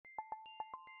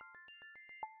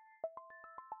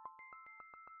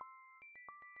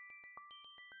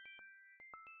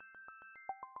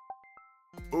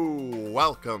Ooh,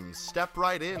 welcome. Step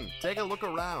right in. Take a look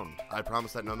around. I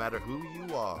promise that no matter who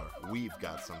you are, we've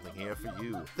got something here for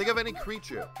you. Think of any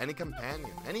creature, any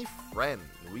companion, any friend.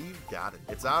 We've got it.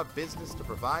 It's our business to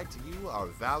provide to you, our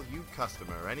valued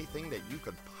customer, anything that you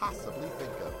could possibly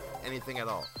think of. Anything at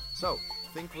all. So,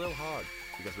 think real hard,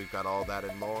 because we've got all that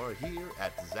and more here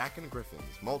at Zach and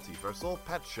Griffin's Multiversal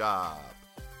Pet Shop.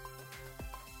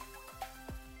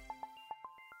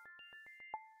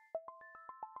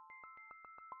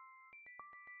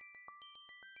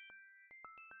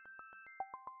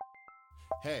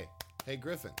 Hey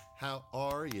Griffin, how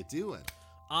are you doing?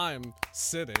 I'm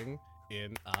sitting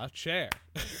in a chair.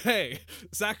 Hey,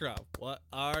 Zachary, what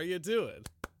are you doing?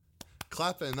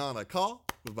 Clapping on a call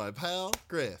with my pal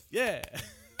Griff. Yeah.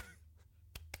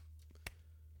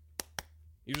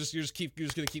 You're just gonna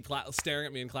keep staring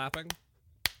at me and clapping.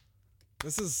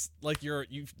 This is like you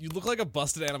look like a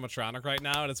busted animatronic right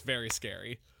now, and it's very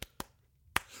scary.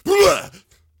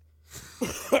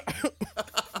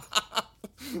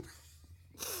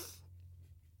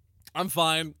 I'm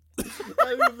fine. I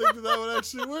didn't think that would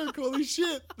actually work. Holy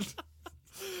shit.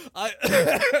 I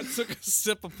took a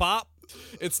sip of pop.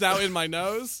 It's now in my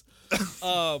nose.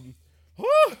 I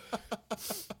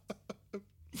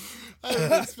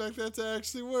didn't expect that to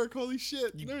actually work. Holy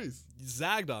shit. Nice. You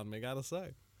zagged on me, gotta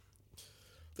say.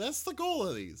 That's the goal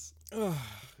of these.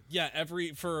 Yeah,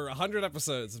 for 100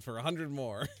 episodes and for 100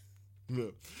 more.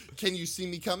 Can you see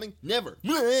me coming? Never.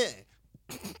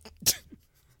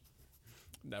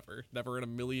 Never in a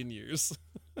million years.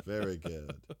 Very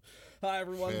good. Hi,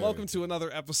 everyone. Welcome to another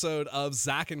episode of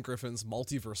Zach and Griffin's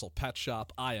Multiversal Pet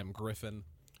Shop. I am Griffin.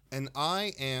 And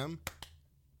I am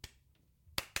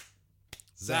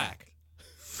Zach.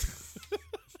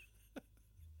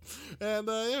 And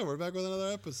yeah, we're back with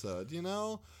another episode. You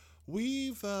know,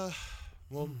 we've had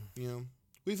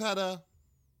a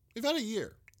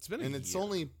year. It's been a and year. It's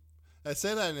only, I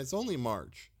say that, and it's only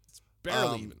March.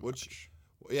 Barely even March.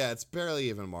 Yeah, it's barely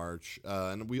even March,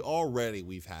 and we've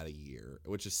had a year,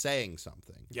 which is saying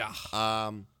something. Yeah.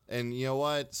 And you know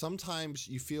what? Sometimes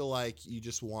you feel like you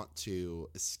just want to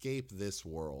escape this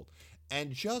world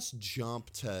and just jump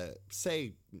to,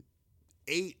 say,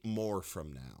 8 more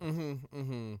from now.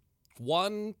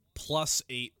 1 +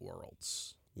 8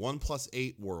 worlds. 1 +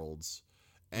 8 worlds,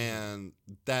 and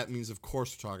that means, of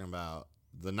course, we're talking about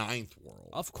the 9th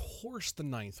world. Of course, the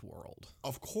 9th world.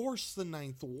 Of course, the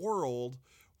 9th world.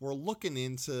 We're looking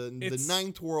into the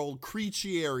 9th world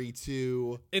Creachiary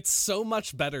 2. It's so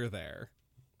much better there.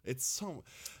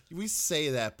 We say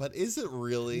that, but is it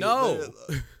really? No.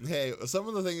 Hey, some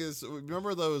of the thing is,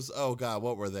 remember those? Oh God,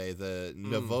 what were they? The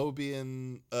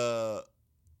Novobian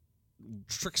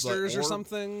tricksters or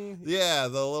something. Yeah,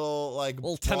 the little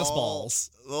little tennis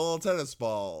balls. The little tennis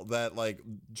ball that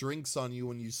drinks on you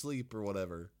when you sleep or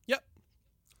whatever. Yep.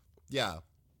 Yeah.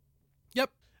 Yep.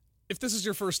 If this is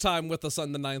your first time with us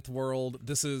on the 9th world,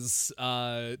 this is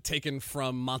taken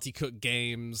from Monty Cook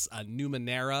Games'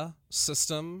 Numenera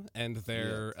system and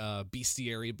their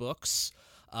bestiary books.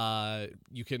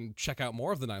 You can check out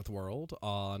more of the 9th world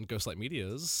on Ghostlight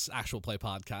Media's Actual Play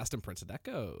podcast and Printed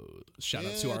Echo. Shout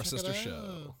out to our sister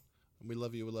show. We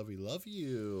love you. We love you. Love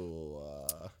you.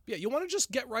 Yeah, you want to just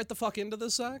get right the fuck into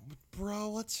this, Zach? Bro,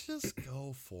 let's just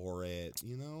go for it.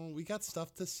 You know, we got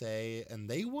stuff to say, and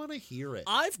they want to hear it.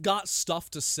 I've got stuff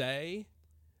to say,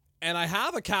 and I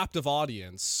have a captive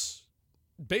audience,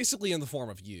 basically in the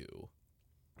form of you.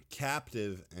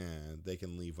 Captive, and they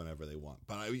can leave whenever they want.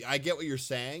 But I get what you're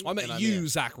saying. I meant you,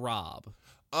 Zach Robb.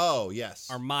 Oh,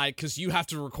 yes. Or because you have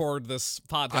to record this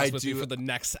podcast with me for the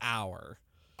next hour.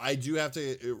 I do have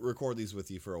to record these with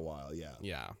you for a while, yeah.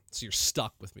 Yeah, so you're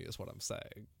stuck with me is what I'm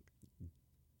saying.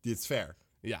 It's fair.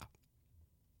 Yeah.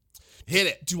 Hit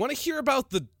it. Do you want to hear about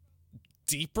the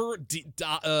Diperon?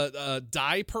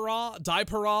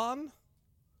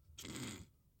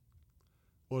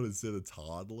 What is it, a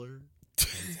toddler?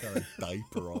 It's got a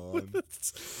diaper on.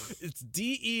 It's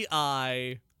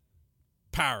DEI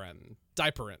Paran.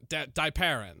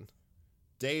 Diperan.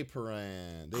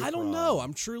 Dayperan. I don't know.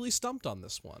 I'm truly stumped on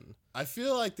this one. I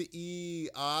feel like the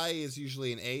E-I is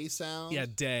usually an A sound. Yeah,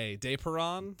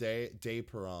 Dayperon.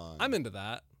 Dayperon. I'm into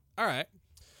that. All right.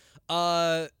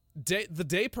 The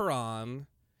Dayperon,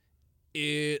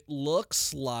 it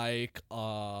looks like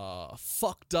a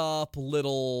fucked up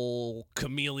little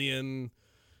chameleon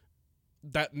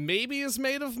that maybe is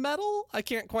made of metal? I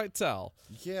can't quite tell.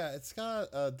 Yeah, it's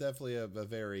got definitely a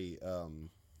very...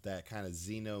 that kind of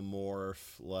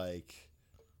xenomorph,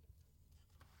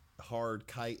 hard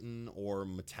chitin or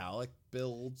metallic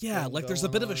build. Yeah, there's a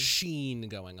bit of a sheen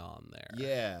going on there.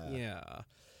 Yeah. Yeah.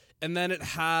 And then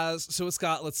it's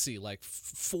got, let's see, like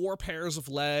 4 pairs of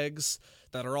legs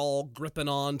that are all gripping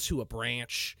onto a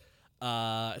branch.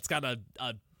 It's got a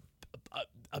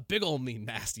big old mean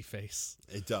nasty face.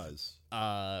 It does.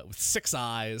 With 6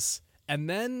 eyes. And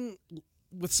then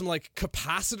with some like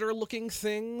capacitor looking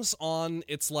things on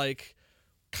its like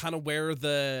kind of where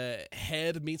the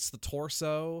head meets the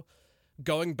torso,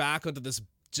 going back onto this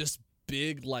just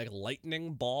big like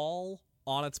lightning ball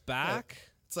on its back. Yeah.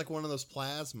 It's like one of those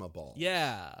plasma balls.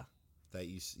 Yeah. That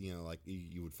you know, like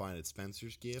you would find at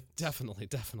Spencer's Gift. Definitely.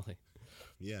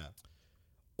 Yeah.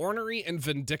 Ornery and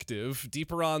vindictive,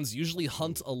 Deeperons usually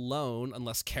hunt alone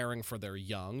unless caring for their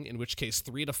young, in which case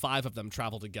 3 to 5 of them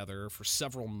travel together for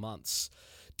several months.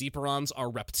 Deeperons are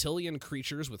reptilian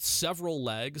creatures with several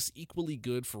legs, equally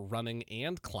good for running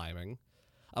and climbing.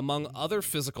 Among other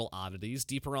physical oddities,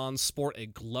 Deeperons sport a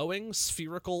glowing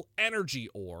spherical energy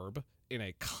orb in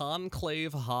a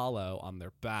concave hollow on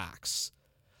their backs.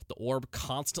 The orb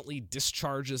constantly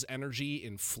discharges energy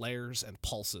in flares and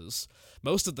pulses.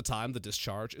 Most of the time, the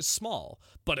discharge is small,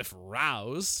 but if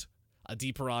roused, a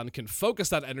Deeperon can focus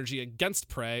that energy against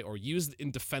prey or use it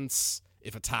in defense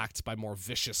if attacked by more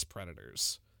vicious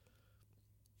predators.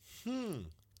 And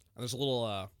there's a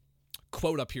little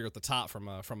quote up here at the top from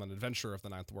an adventurer of the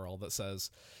Ninth World that says,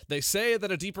 "They say that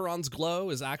a Deeperon's glow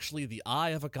is actually the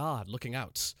eye of a god looking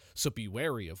out, so be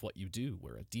wary of what you do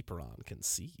where a Deeperon can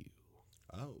see you."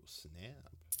 Oh,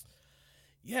 snap.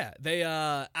 Yeah, they,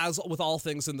 as with all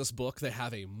things in this book, they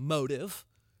have a motive,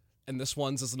 and this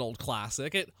one's is an old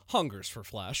classic. It hungers for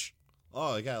flesh.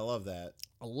 Oh, I gotta love that.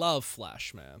 I love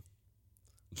flesh, man.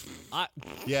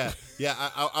 Yeah.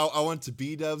 I went to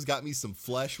B-Dubs, got me some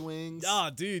flesh wings. Oh,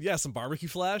 dude, yeah, some barbecue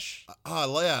flesh.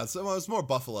 Oh, yeah, so it's more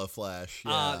buffalo flesh.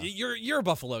 Yeah. You're a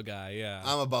buffalo guy, yeah.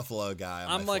 I'm a buffalo guy.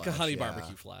 I'm like flesh, a honey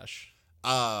barbecue flesh.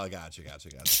 Oh, gotcha.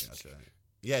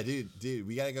 Yeah, dude,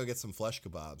 we gotta go get some flesh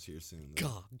kebabs here soon.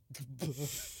 God.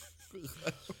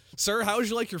 Sir, how would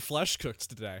you like your flesh cooked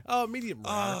today? Oh, medium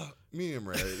rare. Medium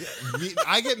rare.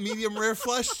 I get medium rare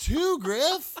flesh too,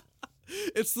 Griff.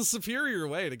 It's the superior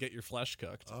way to get your flesh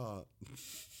cooked.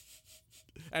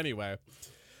 Anyway,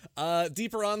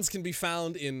 Deeperons can be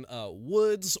found in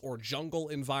woods or jungle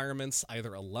environments,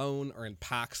 either alone or in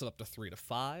packs of up to 3 to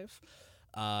 5.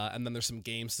 And then there's some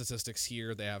game statistics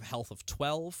here. They have health of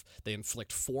 12. They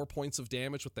inflict 4 points of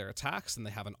damage with their attacks, and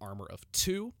they have an armor of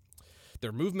 2.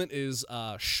 Their movement is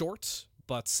short,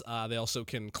 but they also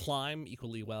can climb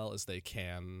equally well as they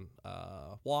can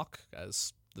walk,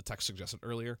 as the text suggested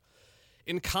earlier.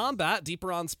 In combat,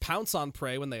 Deeperons pounce on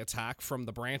prey when they attack from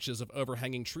the branches of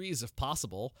overhanging trees if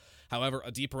possible. However,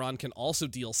 a Deeperon can also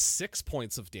deal 6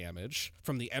 points of damage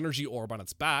from the energy orb on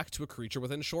its back to a creature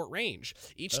within short range.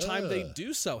 Each time they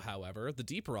do so, however, the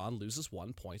Deeperon loses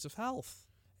 1 point of health.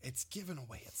 It's giving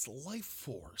away its life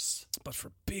force. But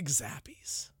for big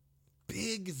zappies.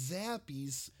 Big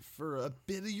zappies for a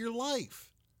bit of your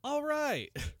life. All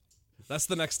right. That's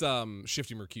the next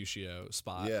Shifty Mercutio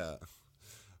spot. Yeah.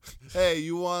 Hey,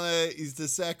 you want to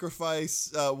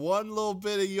sacrifice one little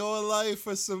bit of your life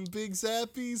for some big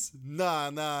zappies?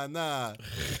 Nah.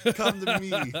 Come to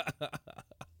me.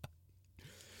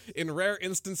 In rare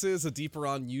instances, a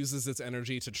Deeperon uses its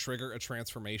energy to trigger a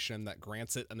transformation that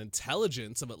grants it an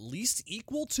intelligence of at least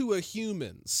equal to a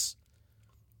human's,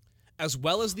 as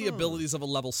well as the abilities of a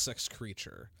level 6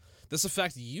 creature. This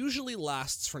effect usually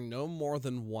lasts for no more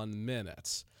than 1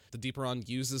 minute. The Deeperon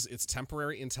uses its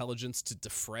temporary intelligence to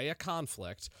defray a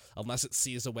conflict unless it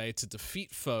sees a way to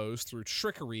defeat foes through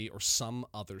trickery or some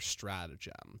other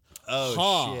stratagem.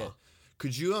 Oh, shit.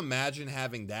 Could you imagine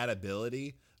having that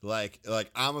ability? Like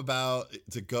I'm about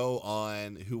to go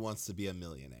on Who Wants to Be a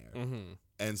Millionaire. Mm-hmm.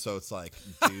 And so it's like,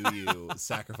 do you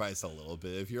sacrifice a little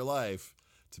bit of your life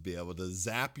to be able to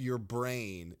zap your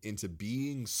brain into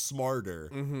being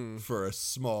smarter for a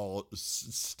small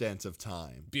stint of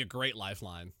time? Be a great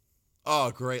lifeline.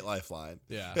 Oh, great lifeline.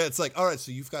 Yeah. It's like, all right,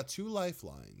 so you've got 2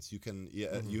 lifelines. You can,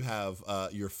 you have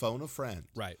your phone a friend.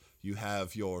 Right. You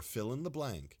have your fill in the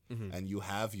blank, and you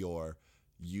have your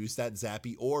use that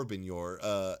zappy orb in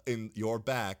your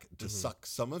back to suck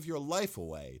some of your life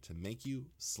away to make you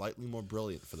slightly more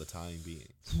brilliant for the time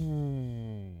being.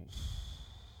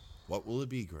 What will it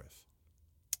be, Griff?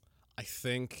 I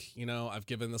think, I've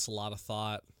given this a lot of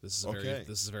thought. This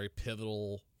is a very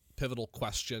pivotal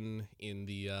question in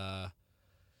the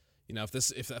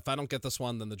if I don't get this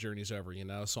one, then the journey's over,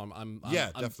 so I'm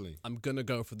definitely I'm gonna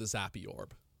go for the zappy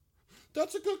orb.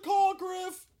 That's a good call,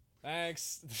 Griff.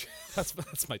 Thanks.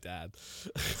 That's my dad.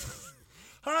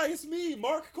 Hi, it's me,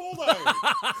 Mark Coldiron.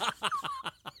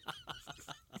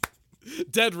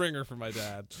 Dead ringer for my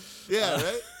dad. Yeah,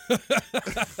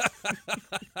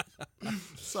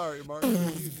 Sorry,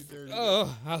 Martin.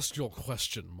 Ask your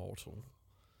question, mortal.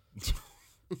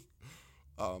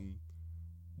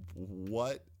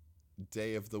 What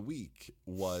day of the week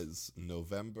was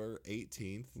November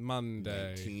 18th, Monday.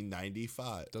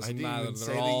 1995? Doesn't I didn't matter. even They're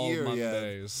say all the year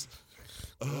Mondays.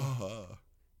 yet.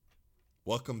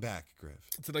 Welcome back, Griff.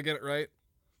 Did I get it right?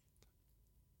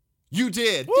 You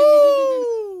did.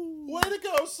 Woo! Way to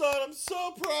go, son. I'm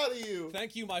so proud of you.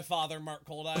 Thank you, my father, Mark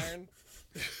Coldiron.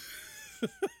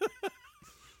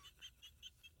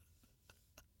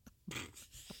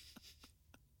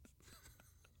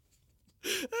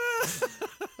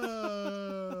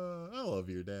 I love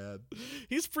your dad.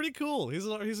 He's pretty cool. He's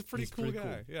a pretty cool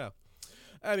guy. Yeah.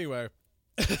 Anyway,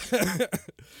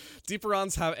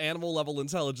 Deeperons have animal level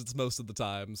intelligence most of the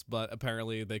times, but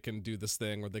apparently they can do this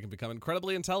thing where they can become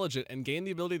incredibly intelligent and gain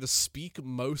the ability to speak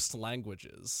most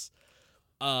languages.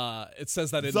 It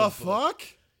says that in The the fuck?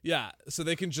 Yeah, so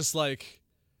they can just like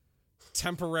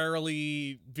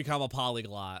temporarily become a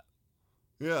polyglot.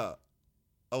 Yeah.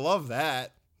 I love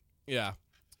that. Yeah.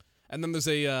 And then there's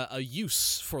a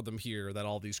use for them here that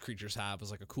all these creatures have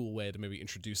as like a cool way to maybe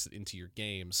introduce it into your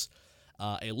games.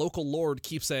 A local lord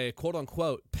keeps a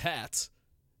quote-unquote pet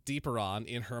Deeperon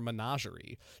in her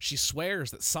menagerie. She swears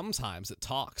that sometimes it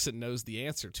talks and knows the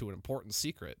answer to an important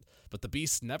secret, but the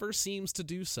beast never seems to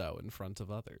do so in front of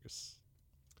others.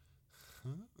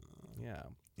 Yeah.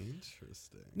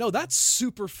 Interesting. No, that's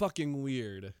super fucking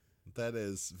weird. That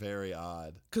is very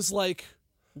odd. Because, like,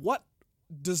 what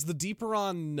does the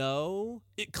Deeperon know?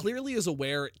 It clearly is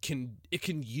aware it can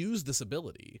use this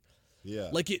ability. Yeah.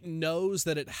 Like, it knows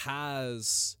that it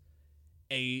has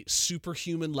a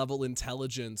superhuman level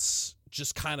intelligence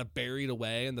just kind of buried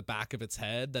away in the back of its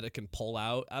head that it can pull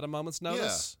out at a moment's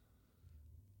notice.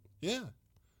 Yeah.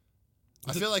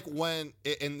 I feel like when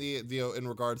in in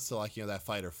regards to like, you know, that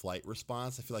fight or flight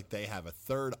response, I feel like they have a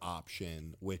third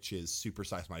option, which is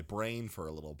supersize my brain for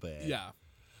a little bit. Yeah.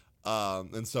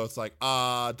 And so it's like,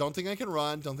 don't think I can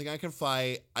run, don't think I can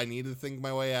fight. I need to think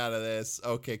my way out of this.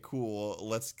 Okay, cool.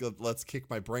 Let's kick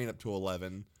my brain up to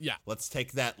 11. Yeah. Let's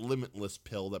take that limitless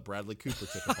pill that Bradley Cooper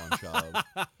took a bunch of.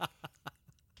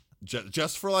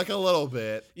 Just for like a little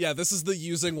bit. Yeah, this is the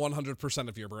using 100%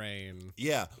 of your brain.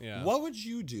 Yeah. Yeah. What would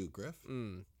you do, Griff?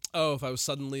 Oh, if I was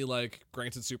suddenly like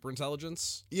granted super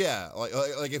intelligence? Yeah,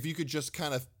 like if you could just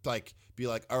kind of like be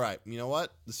like, all right, you know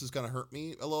what? This is gonna hurt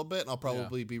me a little bit, and I'll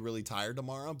probably be really tired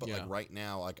tomorrow. But like right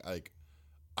now, like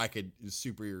I could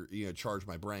super, you know, charge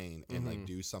my brain and like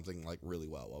do something like really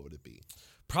well. What would it be?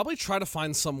 Probably try to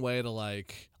find some way to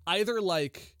like either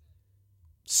like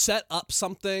set up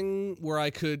something where I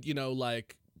could, you know,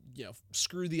 like, you know,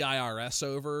 screw the IRS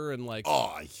over and like,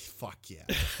 oh fuck yeah,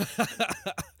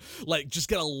 like just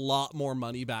get a lot more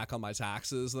money back on my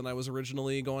taxes than I was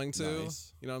originally going to.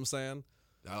 Nice. You know what I'm saying?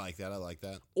 I like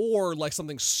that. Or like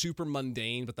something super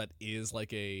mundane, but that is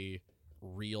like a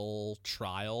real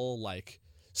trial. Like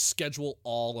schedule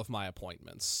all of my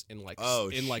appointments in like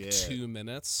like 2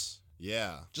 minutes.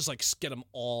 Yeah, Just like get them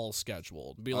all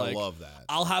scheduled. Be I like, love that.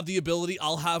 I'll have the ability.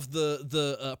 I'll have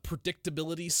the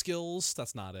predictability skills.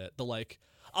 That's not it. The like,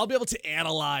 I'll be able to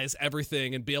analyze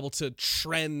everything and be able to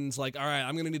trend. Like, all right,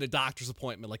 I'm gonna need a doctor's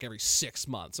appointment like every 6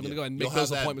 months. I'm gonna go and make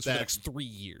those appointments for the next 3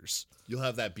 years. You'll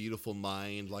have that beautiful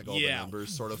mind, like all the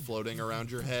numbers sort of floating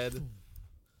around your head.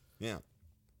 Yeah.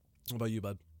 What about you,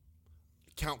 bud?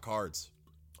 Count cards.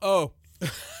 Oh,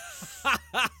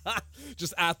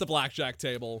 just at the blackjack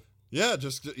table. Yeah,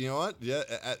 just, you know what? Yeah,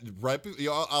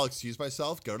 I'll excuse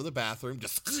myself, go to the bathroom,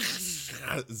 just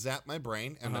zap my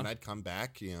brain, and then I'd come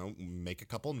back, you know, make a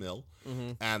couple mil,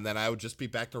 and then I would just be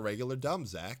back to regular dumb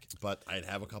Zach, but I'd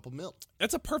have a couple mil.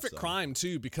 It's a perfect crime,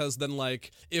 too, because then,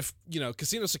 like, if, you know,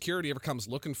 casino security ever comes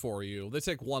looking for you, they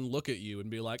take one look at you and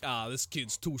be like, this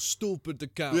kid's too stupid to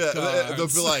count cards. They'll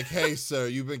be like, hey, sir,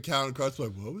 you've been counting cards. I'm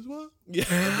like, what was what? Yeah.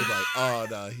 I'll be like, oh,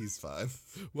 no, he's fine.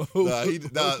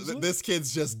 This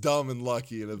kid's just dumb and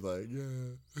lucky, and it's like,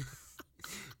 yeah,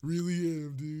 really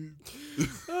am, dude.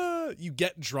 You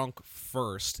get drunk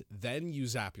first, then you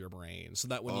zap your brain, so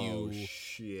that when you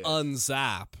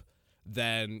unzap,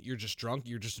 then you're just drunk.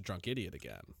 You're just a drunk idiot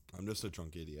again. I'm just a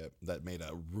drunk idiot that made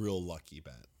a real lucky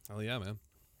bet. Oh yeah, man.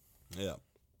 Yeah,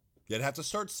 you'd have to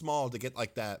start small to get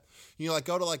like that. You know, like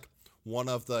go to like one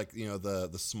of the, you know,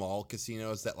 the small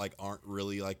casinos that like aren't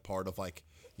really like part of like,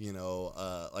 you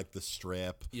know, like the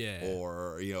Strip,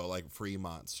 or, you know, like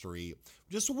Fremont Street.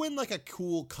 Just win like a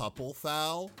cool couple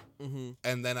thou,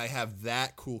 and then I have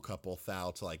that cool couple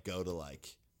thou to like go to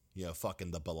like, you know,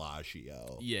 fucking the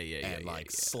Bellagio, and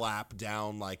slap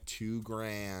down like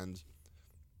 $2,000.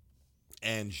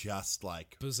 and just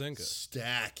like Bazinga.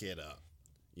 stack it up,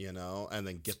 and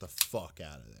then get the fuck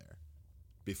out of there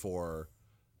before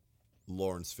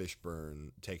Lawrence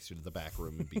Fishburne takes you to the back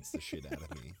room and beats the shit out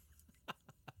of me.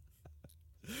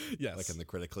 Yes. Like in the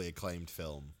critically acclaimed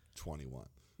film 21.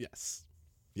 Yes.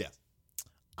 Yes.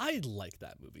 I like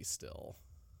that movie still.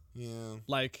 Yeah.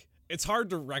 Like, it's hard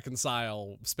to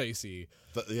reconcile Spacey.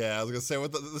 Yeah, I was going to say,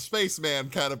 with the Spaceman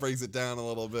kind of brings it down a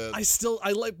little bit.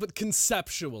 But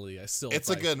conceptually, I still it's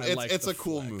like, a good, like it's the a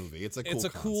cool flick. movie. It's a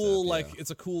cool concept,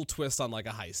 it's a cool twist on like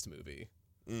a heist movie.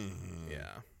 Mm-hmm.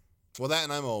 Yeah. Well, that,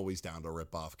 and I'm always down to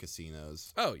rip off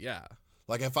casinos. Oh, yeah.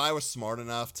 Like, if I was smart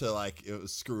enough to, like,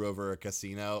 screw over a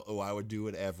casino, I would do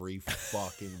it every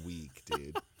fucking week,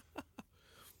 dude.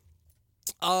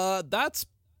 That's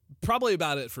probably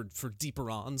about it for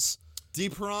Deeperons.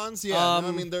 Deeperons, yeah. No,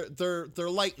 I mean, they're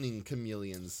lightning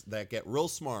chameleons that get real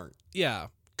smart. Yeah.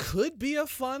 Could be a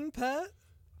fun pet.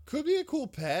 Could be a cool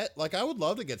pet. Like, I would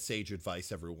love to get sage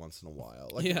advice every once in a while.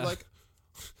 Like, Yeah. like,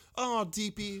 oh,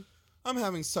 Deepy, I'm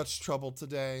having such trouble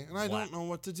today, and I don't know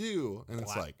what to do. And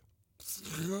it's like,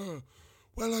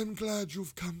 well, I'm glad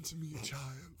you've come to me,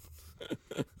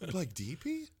 child. Like,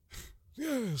 Deepy?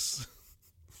 Yes.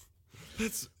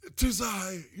 Tis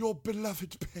I, your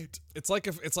beloved pet. It's like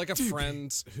a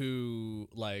friend who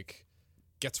like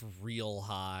gets real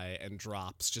high and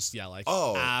drops just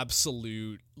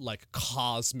absolute like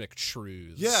cosmic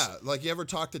truths. Yeah, like you ever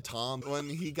talk to Tom when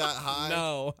he got high?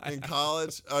 No. In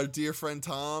college, our dear friend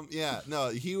Tom. Yeah, no,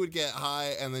 he would get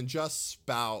high and then just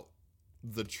spout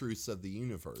the truths of the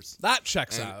universe. That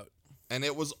checks out. And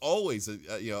it was always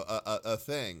a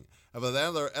thing. But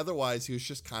then otherwise, he was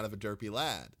just kind of a derpy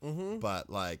lad. Mm-hmm. But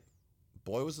like,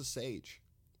 boy was a sage.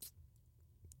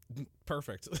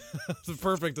 Perfect. The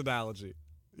perfect analogy.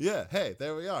 Yeah. Hey,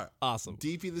 there we are. Awesome.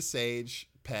 Deepy the sage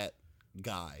pet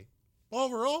guy.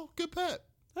 Overall, good pet.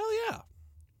 Hell yeah.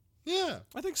 Yeah.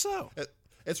 I think so.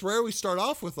 It's rare we start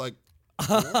off with like.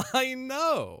 I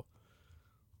know.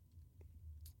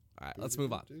 All right, let's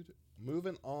move on.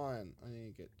 Moving on. I need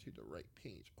to get to the right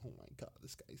page. Oh my god,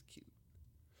 this guy's cute.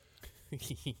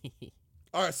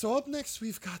 All right, so up next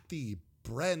we've got the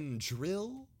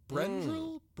Brendril.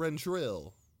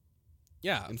 Brendril.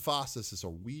 Yeah. In Fossis is a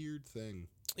weird thing.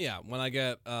 Yeah, when I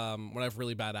have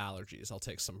really bad allergies, I'll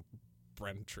take some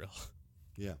Brendril.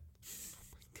 Yeah.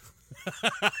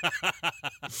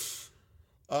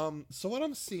 So what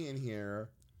I'm seeing here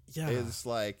is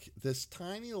like this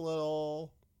tiny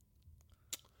little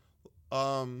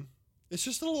it's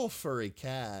just a little furry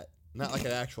cat. Not like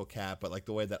an actual cat, but like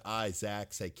the way that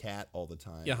Zach, say cat all the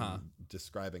time,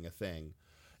 describing a thing.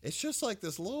 It's just like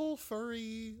this little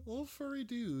furry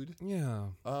dude. Yeah.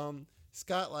 He's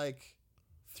got like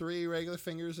 3 regular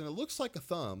fingers, and it looks like a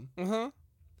thumb. Uh-huh.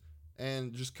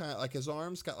 And just kind of like his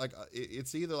arms got like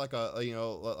it's either like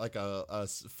a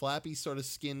flappy sort of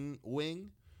skin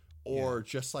wing, or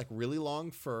just like really long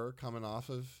fur coming off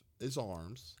of his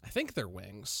arms. I think they're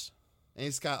wings. And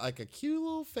he's got like a cute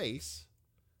little face.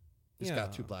 He's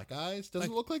got 2 black eyes.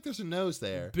 Doesn't look like there's a nose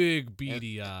there. Big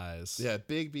beady eyes. Yeah,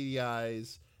 big beady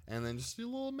eyes, and then just a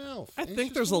little mouth. I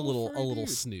think there's a little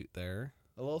snoot there.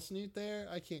 A little snoot there.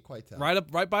 I can't quite tell.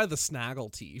 Right by the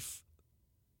snaggle teeth.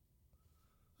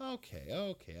 Okay,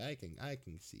 I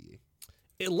can see.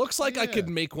 It looks like I could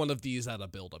make one of these out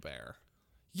of Build-A-Bear.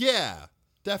 Yeah,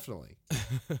 definitely.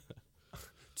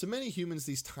 To many humans,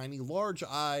 these tiny,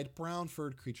 large-eyed,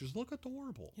 brown-furred creatures look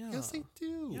adorable. Yeah. Yes, they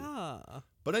do. Yeah.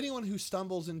 But anyone who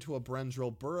stumbles into a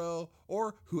Brendril burrow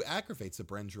or who aggravates a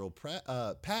Brendril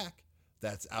pack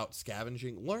that's out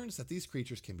scavenging learns that these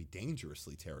creatures can be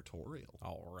dangerously territorial.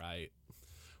 All right.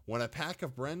 When a pack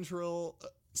of Brendril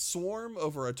swarm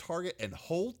over a target and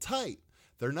hold tight,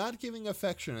 they're not giving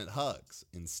affectionate hugs.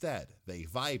 Instead, they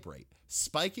vibrate,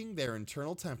 spiking their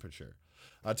internal temperature.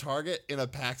 A target in a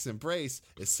pack's embrace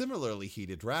is similarly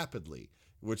heated rapidly,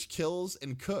 which kills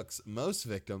and cooks most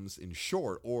victims in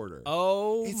short order.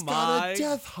 Oh, it's my got a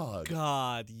death hug.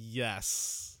 God,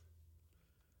 yes.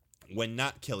 When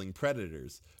not killing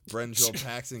predators, Brendril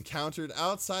packs encountered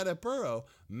outside a burrow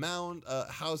mound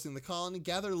housing the colony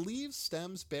gather leaves,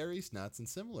 stems, berries, nuts, and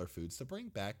similar foods to bring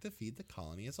back to feed the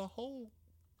colony as a whole.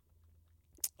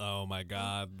 Oh my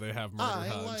God, they have murder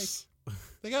hugs.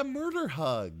 They got murder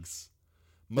hugs.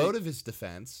 Motive is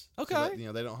defense. Okay. So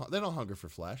that, they don't hunger for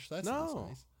flesh. That's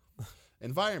nice.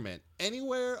 Environment.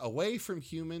 Anywhere away from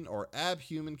human or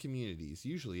abhuman communities,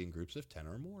 usually in groups of 10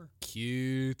 or more.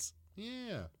 Cute.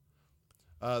 Yeah.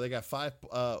 They got 5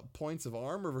 points of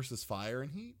armor versus fire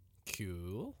and heat.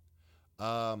 Cool.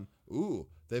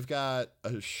 They've got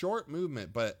a short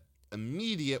movement, but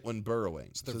immediate when burrowing.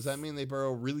 So does that mean they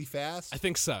burrow really fast? I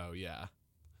think so, yeah.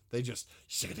 They just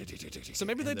So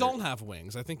maybe they don't have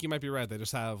wings. I think you might be right. They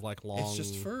just have like long, it's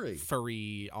just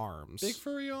furry arms. big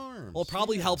furry arms. Well, it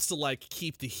probably helps to like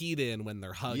keep the heat in when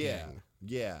they're hugging.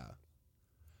 Yeah.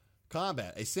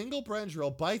 Combat. A single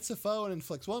Brendril bites a foe and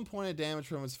inflicts 1 point of damage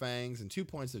from its fangs and 2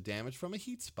 points of damage from a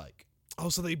heat spike. Oh,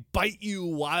 so they bite you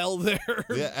while they're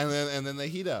Yeah, and then they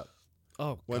heat up.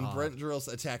 Oh, When God.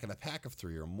 Brendrils attack in a pack of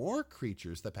 3 or more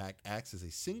creatures, the pack acts as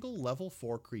a single level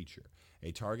 4 creature.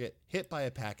 A target hit by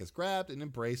a pack is grabbed and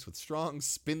embraced with strong,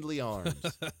 spindly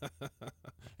arms.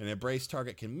 An embraced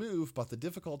target can move, but the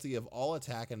difficulty of all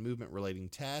attack and movement relating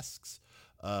tasks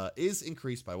is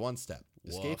increased by 1 step.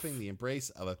 Woof. Escaping the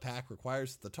embrace of a pack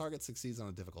requires that the target succeeds on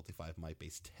a difficulty 5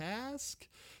 might-based task.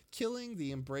 Killing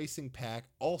the embracing pack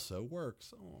also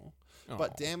works. Aww.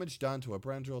 But damage done to a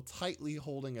Brendril tightly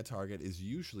holding a target is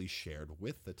usually shared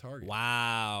with the target.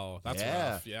 Wow, that's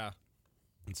Yeah. rough. Yeah.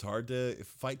 It's hard to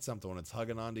fight something when it's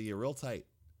hugging onto you real tight.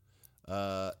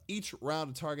 Each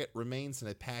round a target remains in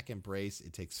a pack embrace.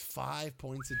 It takes 5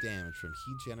 points of damage from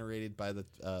heat generated by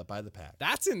the pack.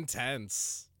 That's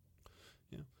intense.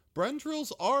 Yeah.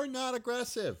 Brendrils are not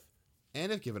aggressive,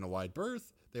 and if given a wide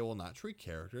berth, they will not treat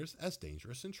characters as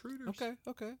dangerous intruders. Okay.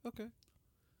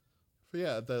 So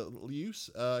yeah, the use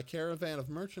caravan of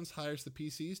merchants hires the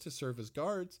PCs to serve as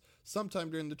guards. Sometime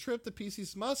during the trip, the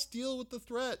PCs must deal with the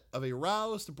threat of a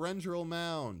roused Brendril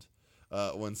mound.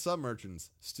 When some merchants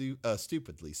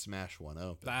stupidly smash one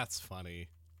open. That's funny.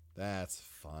 That's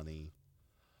funny.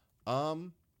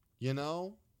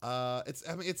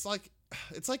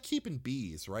 It's like keeping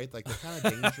bees, right? Like they're kind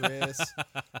of dangerous,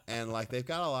 and like they've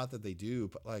got a lot that they do,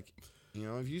 but like, you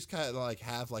know, if you just kind of like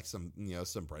have like some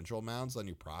Brendril mounds on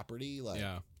your property, like,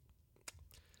 Yeah.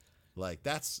 like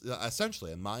that's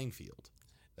essentially a minefield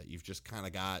that you've just kind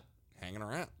of got hanging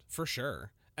around. For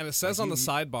sure. And it says on the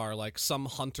sidebar, like, some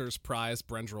hunters prize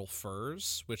Brendril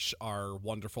furs, which are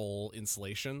wonderful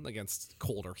insulation against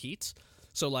cold or heat.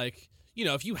 So, like, you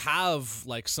know, if you have,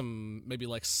 like, some maybe,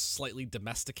 like, slightly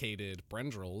domesticated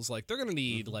Brendrils, like, they're going to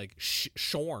need, like,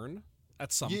 shorn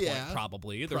at some point,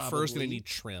 probably. Their fur's going to need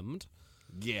trimmed.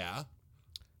 Yeah.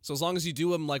 So as long as you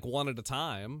do them, like, one at a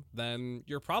time, then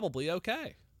you're probably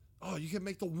okay. Oh, you can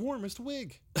make the warmest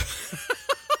wig.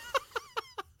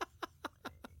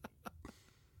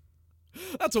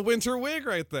 That's a winter wig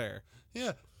right there.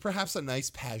 Yeah, perhaps a nice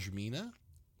pashmina.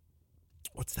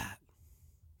 What's that?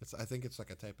 I think it's like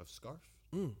a type of scarf.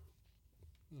 Mm.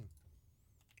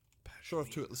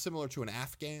 Sort of similar to an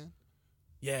Afghan.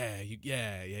 Yeah.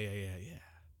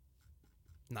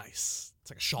 Nice.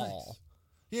 It's like a shawl.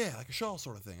 Nice. Yeah, like a shawl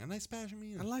sort of thing. A nice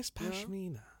pashmina. A nice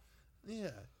pashmina.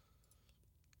 Yeah.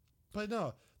 But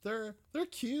no, they're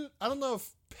cute. I don't know if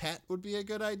pet would be a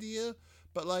good idea,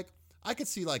 but like I could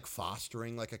see like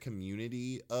fostering like a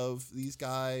community of these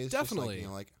guys. Definitely.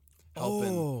 Just, like, helping.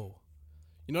 Oh.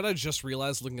 You know what I just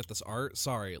realized looking at this art?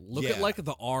 Sorry. Look at like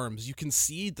the arms. You can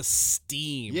see the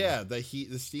steam. Yeah, the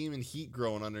steam and heat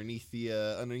growing underneath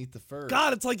the fur.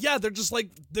 God, it's like, they're just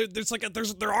like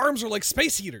their arms are like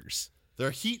space heaters. They're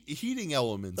heating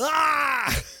elements.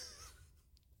 Ah!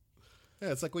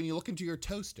 Yeah, it's like when you look into your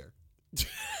toaster.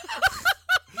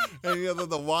 And you know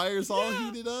the wires all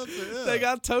heated up. Yeah. They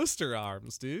got toaster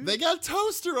arms, dude. They got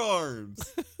toaster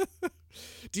arms.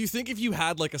 Do you think if you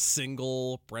had like a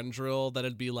single Brendril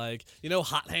that'd be like, you know,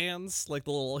 hot hands, like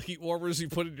the little heat warmers you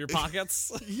put in your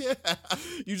pockets? Yeah.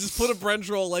 You just put a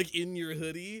Brendril like in your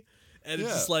hoodie, and it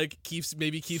just like keeps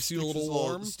you a little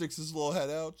warm. Sticks his little head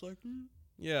out. It's like,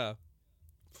 Yeah.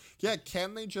 Yeah.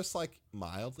 Can they just like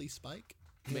mildly spike?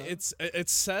 I mean, it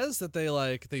says that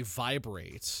they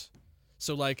vibrate.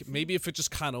 So like maybe if it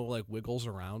just kind of like wiggles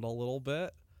around a little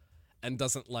bit and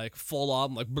doesn't like full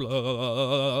on like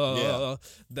blah,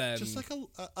 then just like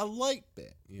a light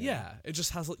bit. Yeah, it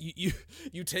just has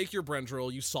you take your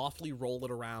Brendril, you softly roll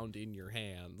it around in your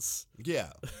hands.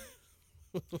 Yeah.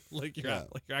 like you're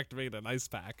activating an ice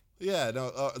pack. Yeah,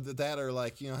 no, that or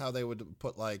like, you know how they would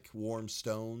put like warm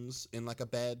stones in like a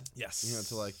bed? Yes. You know,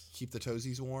 to like keep the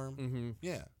toesies warm? Mm-hmm.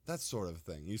 Yeah, that sort of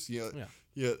thing. You see,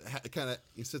 you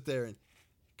sit there and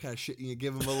kind of shit, you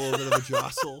give them a little bit of a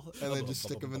jostle and then just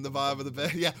stick them in the bottom of the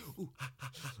bed. Yeah.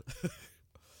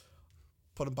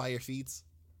 Put them by your feet.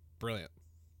 Brilliant.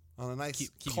 On a nice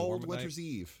keep cold winter's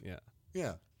eve. Yeah.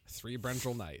 Yeah. 3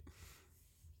 Brendril night.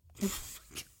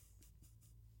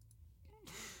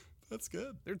 That's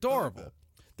good. They're adorable.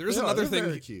 There's They're another thing.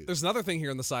 very cute. There's another thing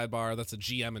here in the sidebar that's a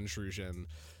GM intrusion.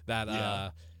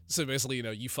 That so basically, you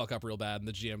know, you fuck up real bad, and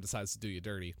the GM decides to do you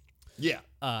dirty. Yeah.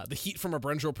 The heat from a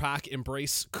Brendril pack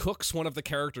embrace cooks one of the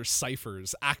character's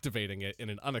ciphers, activating it in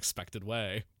an unexpected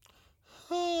way.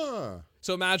 Huh.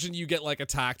 So imagine you get like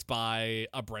attacked by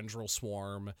a Brendril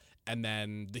swarm, and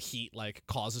then the heat like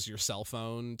causes your cell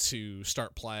phone to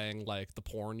start playing like the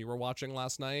porn you were watching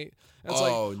last night. And it's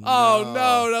Oh, like, no. oh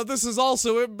no, now this is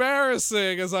also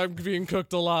embarrassing as I'm being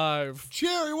cooked alive.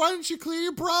 Jerry, why didn't you clear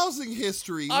your browsing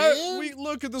history, man?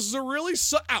 Look at this is a really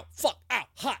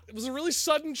hot. It was a really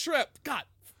sudden trip. God.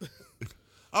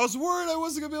 I was worried I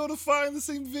wasn't going to be able to find the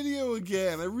same video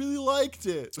again. I really liked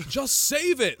it. Just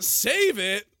save it. Save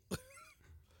it.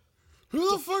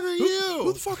 Who the fuck are you?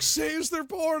 Who the fuck saves their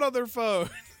porn on their phone?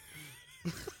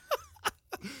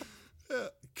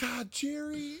 God,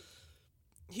 Jerry.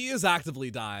 He is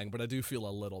actively dying, but I do feel a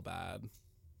little bad.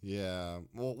 Yeah,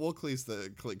 we'll clear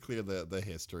the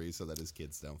history so that his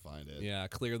kids don't find it. Yeah,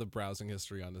 clear the browsing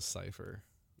history on his cipher.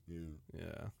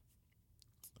 Yeah.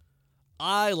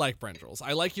 I like Brendrils.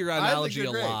 I like your analogy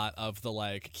a lot of the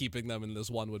like keeping them in this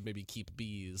one would maybe keep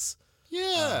bees.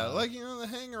 Yeah, like, you know, they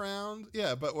hang around.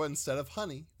 Yeah, but instead of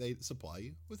honey, they supply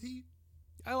you with heat.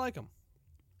 I like them.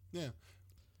 Yeah.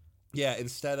 Yeah,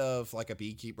 instead of like a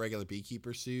regular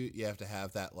beekeeper suit, you have to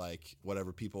have that like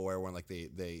whatever people wear when like they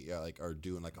like are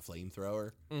doing like a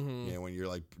flamethrower. Mm-hmm. You know, when you're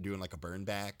like doing like a burn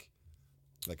back,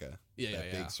 like a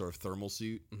big sort of thermal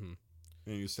suit. Mm-hmm.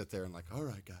 And you sit there and like, all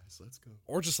right, guys, let's go.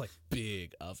 Or just like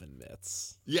big oven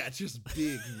mitts. Yeah, just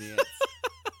big mitts.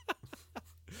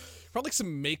 Probably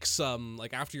make some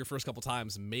like after your first couple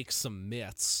times, make some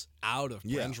mitts out of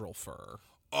Brendril fur.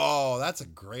 Oh, that's a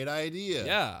great idea.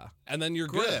 Yeah, and then you're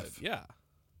Griff. good. Yeah,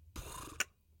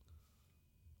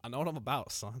 I know what I'm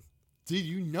about, son. Dude,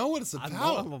 you know what it's about. I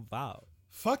know what I'm about.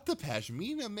 Fuck the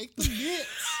pashmina, make the mitts.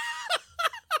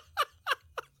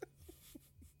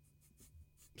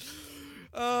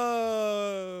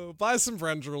 Buy some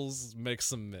Brendrils, make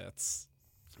some mitts.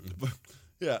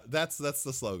 Yeah, that's the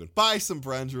slogan. Buy some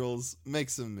Brendrils, make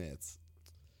some mitts.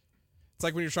 It's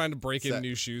like when you're trying to break in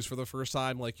new shoes for the first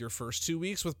time, like your first 2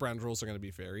 weeks with Brendrils are going to be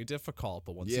very difficult,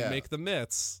 but once you make the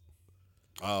mitts,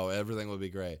 oh, everything will be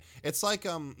great. It's like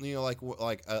you know, like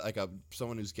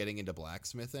someone who's getting into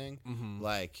blacksmithing,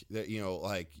 like you know,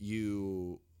 like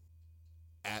you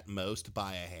at most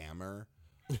buy a hammer.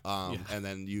 And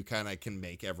then you kind of can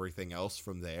make everything else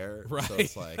from there. Right. So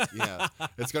it's like, yeah,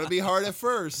 it's going to be hard at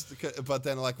first, but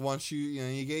then like once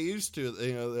you get used to,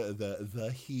 you know, the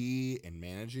heat and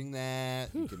managing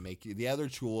that, you can make the other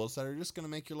tools that are just going to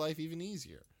make your life even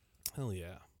easier. Hell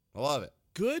yeah. I love it.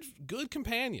 Good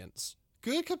companions.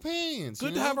 Good companions.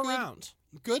 Good to have around.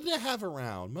 Good to have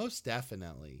around. Most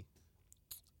definitely.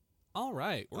 All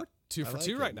right. We're 2 for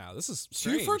 2 right now. This is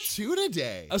strange. 2 for 2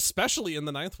 today. Especially in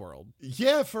the Ninth World.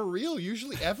 Yeah, for real.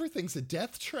 Usually everything's a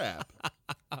death trap.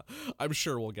 I'm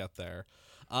sure we'll get there.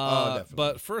 Definitely.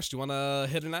 But first, you want to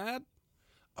hit an ad?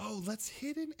 Oh, let's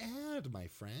hit an ad, my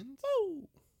friend. Woo!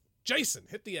 Jason,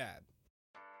 hit the ad.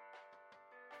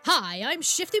 Hi, I'm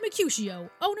Shifty Mercutio,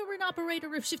 owner and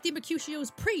operator of Shifty Mercutio's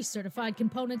pre-certified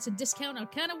components and discount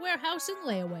Arcana warehouse and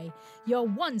layaway. Your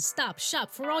one-stop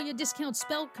shop for all your discount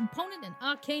spell, component, and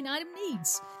arcane item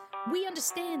needs. We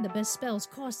understand the best spells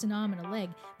cost an arm and a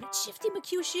leg, but at Shifty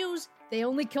Mercutio's, they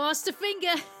only cost a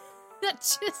finger.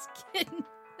 Just kidding.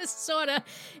 Sorta.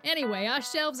 Anyway, our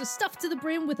shelves are stuffed to the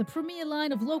brim with a premier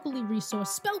line of locally resourced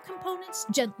spell components,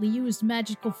 gently used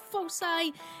magical foci,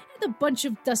 and a bunch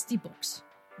of dusty books.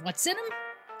 What's in them?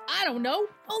 I don't know.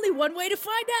 Only one way to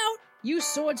find out. You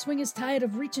sword swingers tired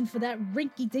of reaching for that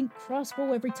rinky-dink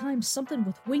crossbow every time something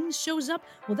with wings shows up?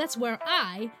 Well, that's where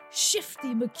I,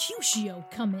 Shifty Mercutio,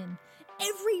 come in.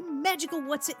 Every magical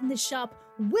what's-it in this shop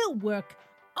will work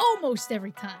almost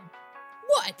every time.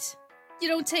 What? You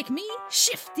don't take me,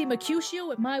 Shifty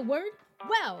Mercutio, at my word?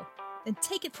 Well, then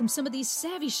take it from some of these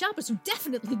savvy shoppers who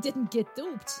definitely didn't get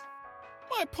duped.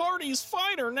 My party's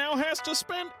fighter now has to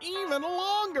spend even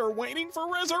longer waiting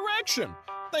for resurrection,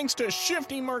 thanks to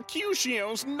Shifty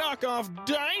Mercutio's knockoff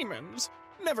diamonds.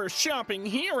 Never shopping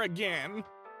here again.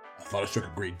 I thought I struck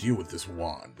a great deal with this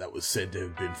wand that was said to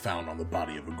have been found on the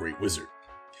body of a great wizard.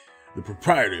 The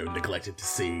proprietor neglected to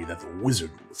say that the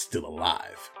wizard was still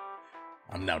alive.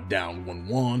 I'm now down 1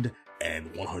 wand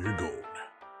and 100 gold.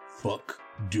 Fuck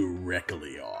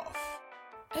directly off.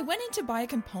 I went in to buy a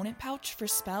component pouch for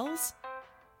spells.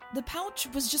 The pouch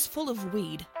was just full of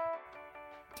weed.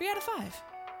 3 out of 5.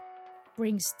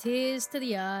 Brings tears to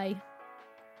the eye.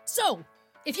 So,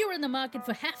 if you're in the market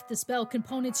for half the spell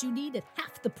components you need at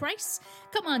half the price,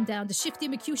 come on down to Shifty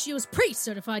Mercutio's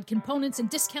pre-certified components and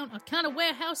discount Arcana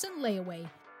warehouse and layaway.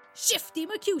 Shifty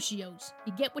Mercutio's.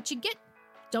 You get what you get.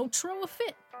 Don't throw a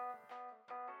fit.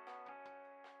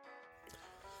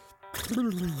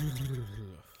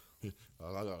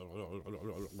 Yeah,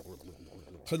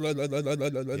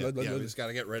 we just got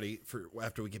to get ready for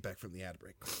after we get back from the ad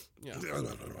break. Yeah.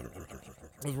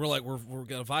 we're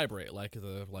gonna vibrate like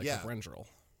the Brendril.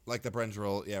 Like the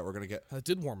Brendril, yeah, we're gonna get. That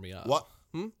did warm me up. What?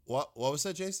 What was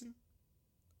that, Jason?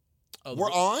 Oh,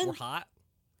 we're on? We're hot?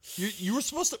 You were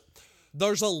supposed to...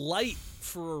 There's a light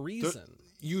for a reason.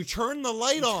 You turn the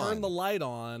light on. Turn the light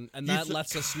on, and that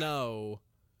lets us know.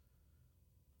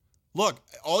 Look,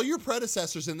 all your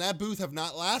predecessors in that booth have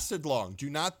not lasted long. Do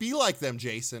not be like them,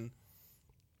 Jason.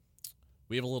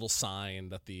 We have a little sign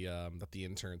that the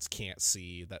interns can't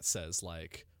see that says,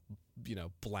 like,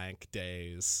 blank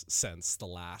days since the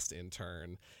last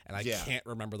intern, and I can't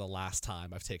remember the last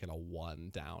time I've taken a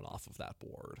 1 down off of that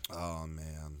board. Oh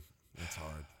man, it's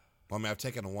hard. Well, I mean, I've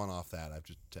taken a 1 off that. I've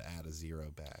just to add a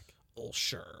 0 back. Oh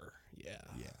sure, yeah.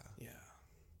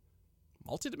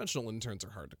 Multidimensional interns are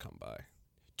hard to come by.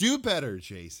 Do better,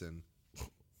 Jason.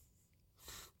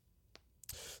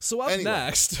 So up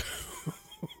next,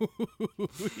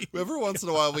 every once in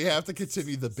a while we have to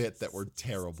continue the bit that we're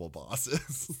terrible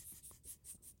bosses.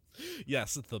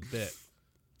 Yes, it's the bit.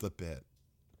 The bit.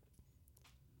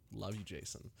 Love you,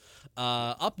 Jason.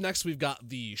 Up next, we've got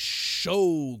the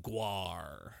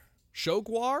Shogwar.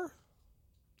 Shogwar?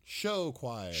 Show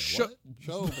choir. What?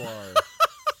 Shogwar.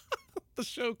 The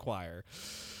show choir.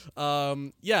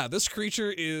 This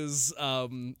creature is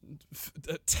 10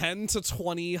 to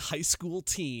 20 high school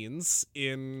teens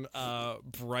in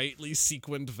brightly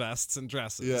sequined vests and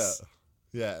dresses.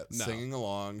 Yeah, singing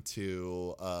along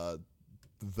to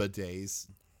the day's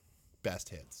best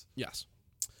hits. Yes.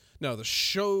 No, the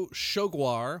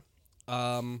Shogwar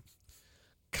kind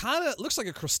of looks like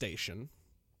a crustacean.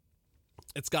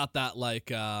 It's got that like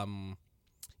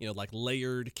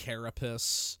layered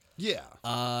carapace.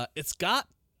 Yeah.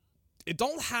 It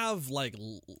don't have like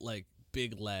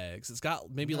big legs. It's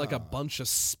got maybe like a bunch of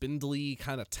spindly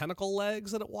kind of tentacle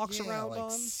legs that it walks around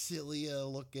on. Cilia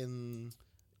looking.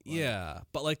 Yeah,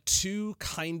 but like 2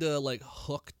 kind of like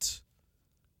hooked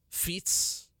feet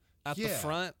at the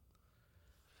front.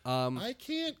 I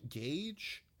can't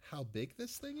gauge how big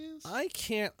this thing is. I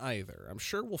can't either. I'm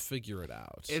sure we'll figure it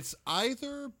out. It's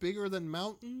either bigger than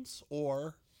mountains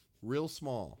or real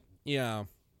small. Yeah.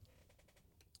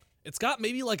 It's got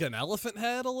maybe like an elephant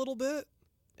head a little bit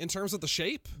in terms of the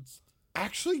shape.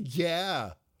 Actually,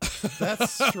 yeah.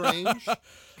 That's strange.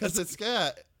 Because it's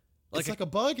got... It's like a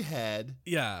bug head.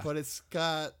 Yeah. But it's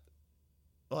got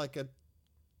it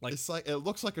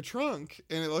looks like a trunk,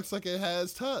 and it looks like it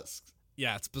has tusks.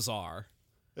 Yeah, it's bizarre.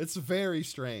 It's very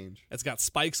strange. It's got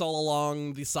spikes all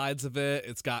along the sides of it.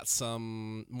 It's got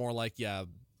some more like,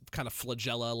 kind of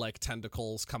flagella-like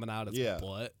tentacles coming out its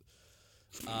butt.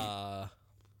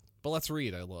 But let's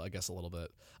read, I guess, a little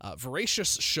bit.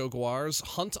 Voracious Shogwars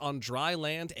hunt on dry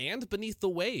land and beneath the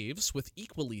waves with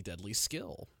equally deadly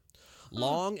skill.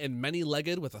 Long and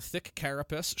many-legged with a thick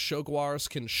carapace, Shogwars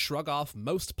can shrug off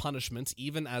most punishment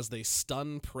even as they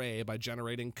stun prey by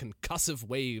generating concussive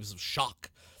waves of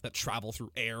shock that travel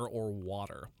through air or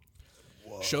water.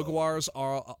 Shogwars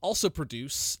also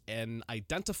produce an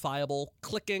identifiable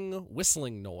clicking,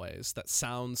 whistling noise that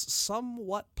sounds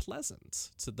somewhat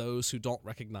pleasant to those who don't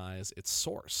recognize its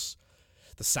source.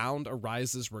 The sound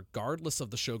arises regardless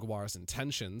of the Shogwar's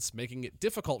intentions, making it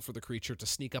difficult for the creature to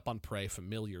sneak up on prey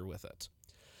familiar with it.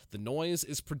 The noise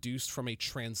is produced from a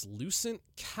translucent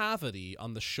cavity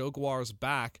on the Shogwar's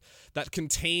back that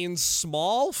contains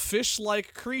small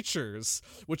fish-like creatures,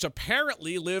 which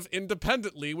apparently live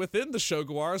independently within the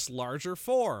Shogwar's larger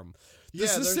form.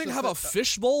 Does this thing have a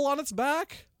fishbowl on its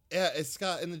back? Yeah, it's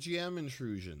got in the GM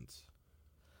intrusions.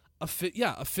 A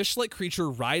fish-like creature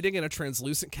riding in a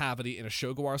translucent cavity in a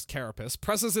Shogwar's carapace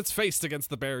presses its face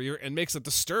against the barrier and makes a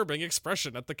disturbing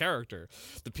expression at the character.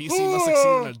 The PC must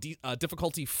succeed in a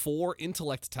difficulty 4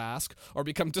 intellect task or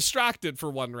become distracted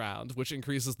for 1 round, which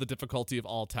increases the difficulty of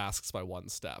all tasks by 1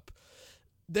 step.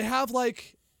 They have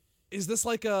is this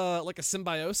like a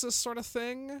symbiosis sort of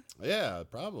thing? Yeah,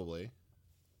 probably.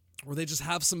 Where they just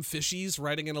have some fishies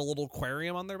riding in a little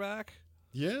aquarium on their back?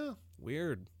 Yeah.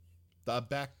 Weird. The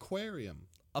Bacquarium.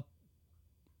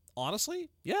 Honestly?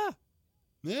 Yeah.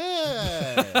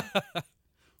 Yeah.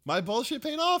 My bullshit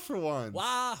paid off for once.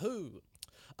 Wahoo.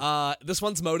 This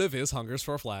one's motive is hungers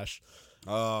for flesh.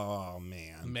 Oh,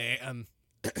 man.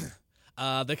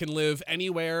 They can live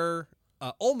anywhere,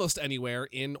 almost anywhere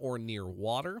in or near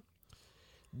water.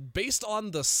 Based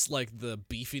on the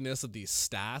beefiness of these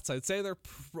stats, I'd say they're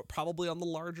probably on the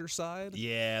larger side.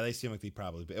 Yeah, they seem like they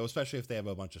probably be, especially if they have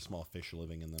a bunch of small fish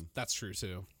living in them. That's true,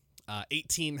 too.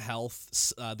 18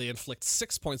 health. They inflict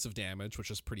 6 points of damage, which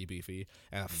is pretty beefy,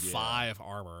 and 5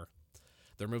 armor.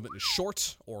 Their movement is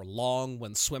short or long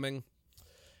when swimming.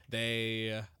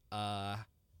 They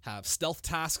have stealth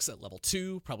tasks at level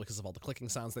 2, probably because of all the clicking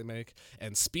sounds they make,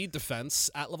 and speed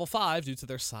defense at level 5 due to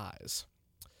their size.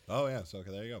 Oh, yeah. So, okay,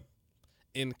 there you go.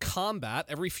 In combat,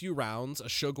 every few rounds, a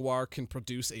Shoguar can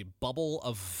produce a bubble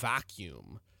of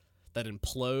vacuum that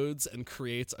implodes and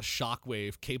creates a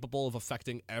shockwave capable of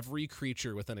affecting every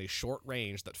creature within a short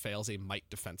range that fails a might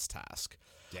defense task.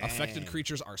 Dang. Affected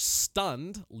creatures are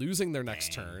stunned, losing their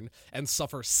next turn, and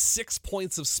suffer 6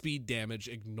 points of speed damage,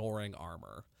 ignoring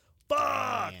armor.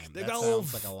 Fuck! Damn, They that got a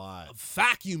sounds little like a lot.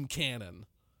 vacuum cannon.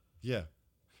 Yeah.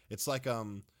 It's like,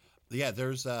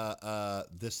 there's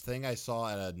this thing I saw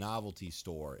at a novelty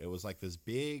store. It was like this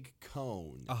big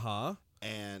cone. Uh-huh.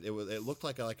 And it looked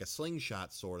like a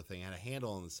slingshot sort of thing. It had a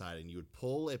handle on the side, and you would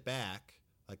pull it back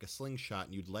like a slingshot,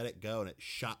 and you'd let it go, and it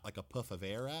shot like a puff of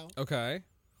air out. Okay.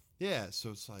 Yeah, so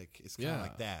it's kind of Yeah.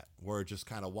 like that, where it just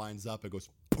kind of winds up and goes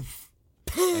poof.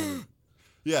 And,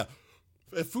 yeah,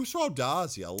 it Fusro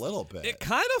does you a little bit, It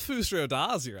kind of Fusro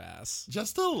does your ass.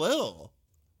 just a little,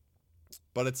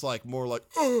 but it's like more like,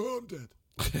 oh, I'm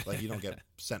dead. Like you don't get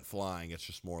sent flying. It's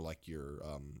just more like your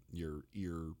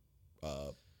ear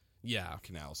Yeah.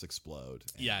 canals explode.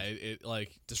 And- Yeah, it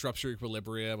like disrupts your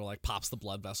equilibrium or like pops the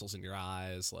blood vessels in your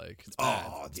eyes. Like it's bad.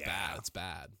 Oh, It's yeah. bad. It's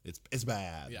bad. It's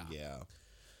bad. Yeah. Yeah.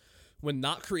 When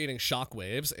not creating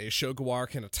shockwaves, a Shoguar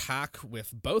can attack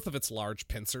with both of its large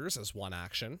pincers as one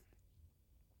action.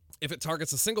 If it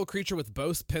targets a single creature with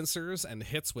both pincers and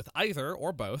hits with either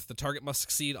or both, the target must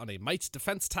succeed on a might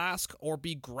defense task or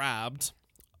be grabbed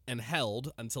and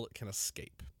held until it can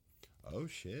escape. Oh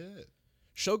shit.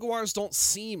 Shoguars don't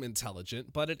seem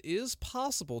intelligent, but it is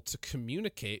possible to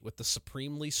communicate with the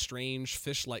supremely strange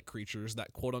fish-like creatures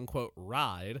that quote-unquote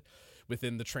ride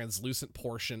within the translucent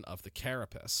portion of the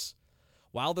carapace.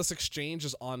 While this exchange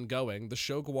is ongoing, the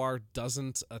Shoguar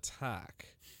doesn't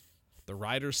attack. The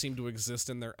riders seem to exist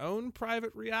in their own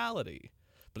private reality,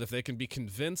 but if they can be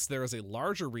convinced there is a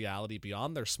larger reality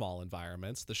beyond their small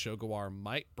environments, the Shoguar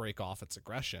might break off its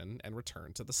aggression and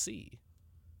return to the sea.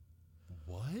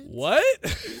 What?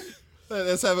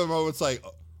 Let's have a moment. It's like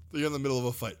you're in the middle of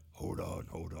a fight. Hold on.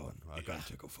 I gotta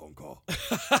take a phone call.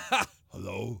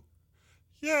 Hello.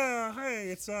 Yeah, hey,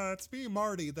 it's me,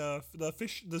 Marty, the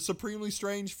supremely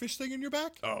strange fish thing in your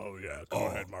back. Oh, yeah. Go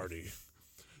ahead, Marty.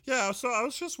 Yeah, so I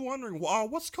was just wondering,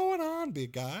 what's going on,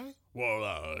 big guy?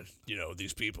 Well,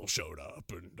 these people showed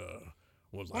up and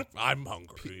was like, I'm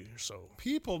hungry, so.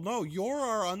 People, no, you're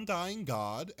our undying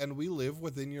god, and we live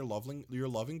within your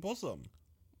loving bosom.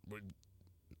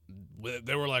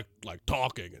 They were like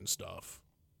talking and stuff.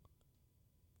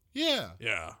 Yeah,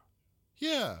 Yeah.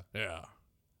 yeah, Yeah.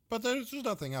 but there's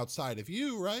nothing outside of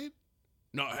you, right?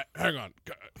 No, hang on.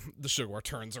 The Shoguar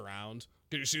turns around.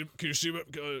 Can you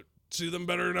see them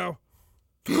better now?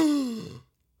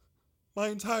 My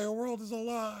entire world is a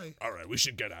lie. All right, we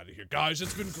should get out of here. Guys,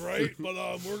 it's been great, but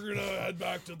we're going to head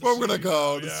back to the We're gonna city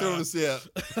go now, as soon as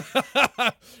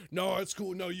it. No, it's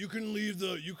cool. No, you can leave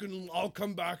I'll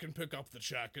come back and pick up the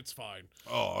check. It's fine.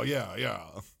 Oh yeah.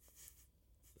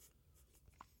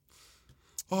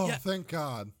 Oh, Yeah. thank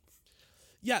God.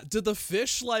 Yeah, did the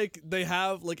fish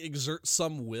exert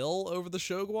some will over the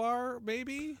Shoguar,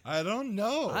 maybe? I don't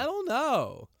know. I don't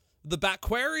know. The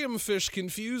Baquarium fish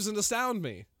confuse and astound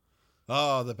me.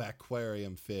 Oh, the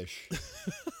Baquarium fish.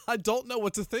 I don't know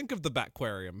what to think of the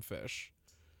Baquarium fish.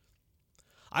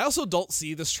 I also don't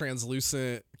see this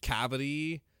translucent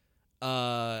cavity in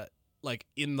the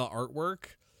artwork.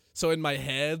 So in my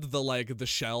head, the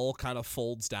shell kind of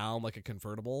folds down like a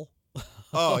convertible.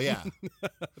 Oh yeah.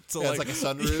 So Yeah, it's like a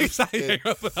sunroof. Exactly.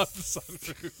 Open up the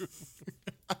sunroof.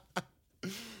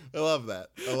 I love that.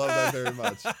 I love that very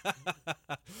much.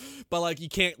 But you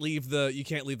can't leave the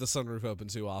sunroof open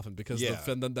too often because Yeah.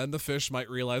 then the fish might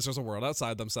realize there's a world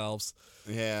outside themselves.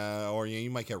 Yeah, or you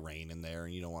might get rain in there,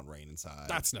 and you don't want rain inside.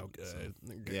 That's no good.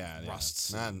 yeah,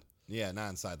 Rusts. Not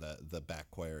inside the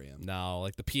Baquarium. No,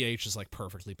 the pH is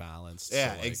perfectly balanced.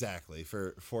 Yeah, so, exactly.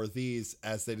 For these,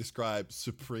 as they describe,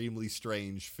 supremely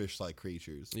strange fish-like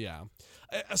creatures. Yeah.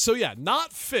 So yeah,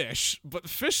 not fish, but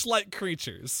fish-like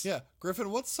creatures. Yeah, Griffin.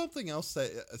 What's something else that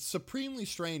supremely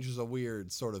strange is a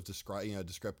weird sort of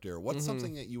descriptor? What's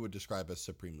something that you would describe as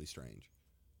supremely strange?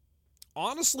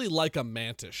 Honestly, like a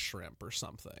mantis shrimp or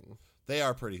something. They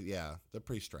are pretty. Yeah, they're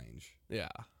pretty strange. Yeah.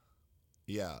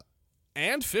 Yeah.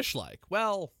 And fish-like.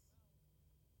 Well,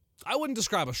 I wouldn't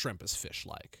describe a shrimp as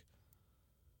fish-like.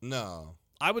 No.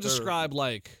 I would They're- describe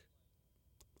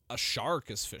a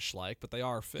shark as fish-like, but they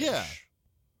are fish. Yeah.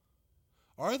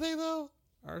 Are they though?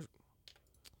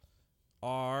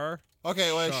 Are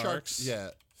Okay, well, Sharks. sharks. Yeah.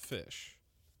 fish.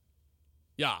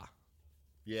 Yeah.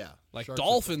 Yeah. Like Sharks are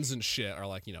dolphins fish. and shit are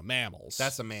like, mammals.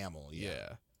 That's a mammal, yeah. yeah.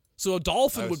 So a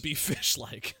dolphin I was- would be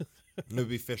fish-like. It would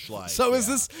be fish-like. So is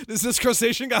yeah. this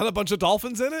crustacean got a bunch of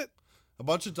dolphins in it? A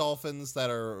bunch of dolphins that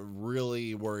are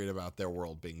really worried about their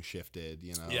world being shifted,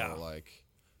 you know? Yeah. Like,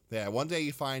 yeah, one day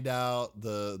you find out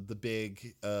the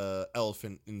big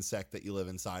elephant insect that you live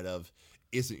inside of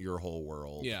isn't your whole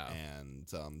world. Yeah.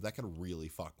 And that can really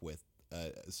fuck with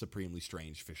a supremely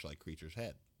strange fish-like creature's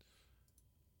head.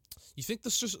 You think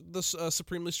this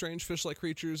supremely strange fish-like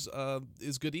creatures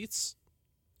is good eats?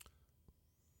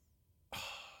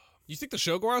 You think the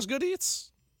Shoguar is good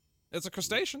eats? It's a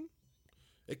crustacean.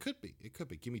 It could be. It could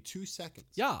be. Give me 2 seconds.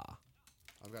 Yeah.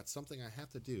 I've got something I have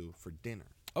to do for dinner.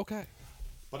 Okay.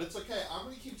 But it's okay. I'm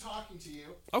going to keep talking to you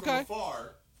Okay. from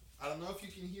afar. I don't know if you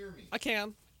can hear me. I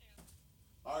can.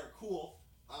 All right, cool.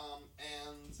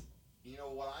 And you know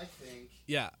what I think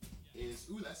Yeah. is...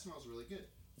 Ooh, that smells really good.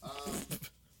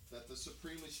 That the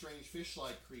supremely strange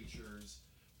fish-like creatures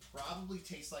probably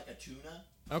taste like a tuna.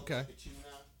 Okay. Like a tuna.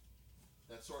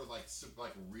 That's sort of like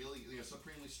really,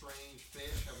 supremely strange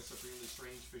fish have a supremely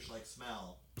strange fish-like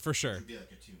smell. For sure. Would be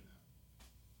like a tuna.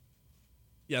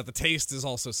 Yeah, the taste is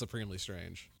also supremely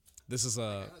strange. This is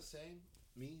I gotta say,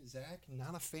 me, Zach,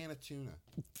 not a fan of tuna.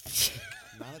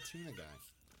 Not a tuna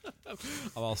guy.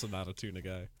 I'm also not a tuna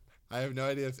guy. I have no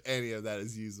idea if any of that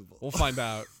is usable. We'll find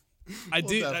out. I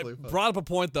definitely find brought up a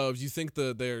point though. Do you think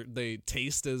they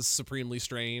taste as supremely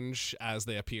strange as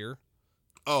they appear?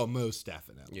 Oh, most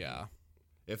definitely. Yeah.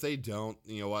 If they don't,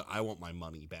 you know what? I want my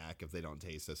money back if they don't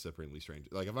taste as supremely strange.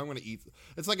 Like if I'm going to eat,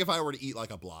 it's like if I were to eat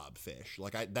like a blobfish.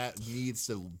 Like that needs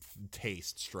to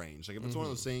taste strange. Like if it's one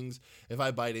of those things, if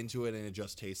I bite into it and it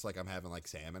just tastes like I'm having like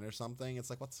salmon or something, it's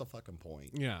like what's the fucking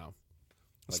point? Yeah.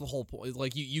 That's Like- the whole point.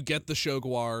 Like you get the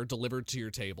Shoguar delivered to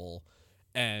your table,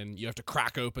 and you have to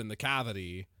crack open the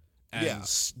cavity, and Yeah.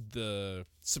 the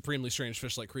supremely strange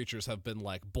fish-like creatures have been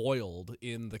like boiled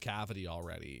in the cavity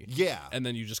already. Yeah. And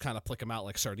then you just kind of plick them out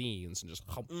like sardines and just.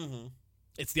 Mm-hmm.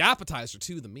 It's the appetizer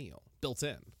to the meal built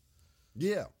in.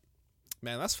 Yeah.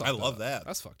 Man, that's fucked I up. love that.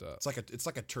 That's fucked up. It's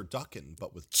like a turducken,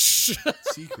 but with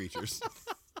sea creatures.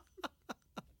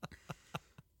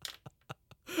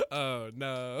 Oh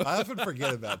no. I often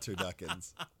forget about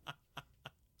turduckens.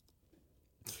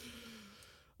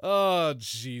 Oh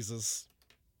Jesus.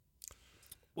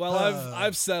 Well,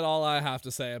 I've said all I have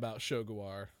to say about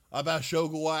Shoguar. About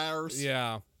Shoguars.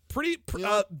 Yeah.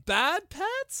 Yeah. Bad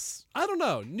pets? I don't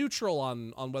know. Neutral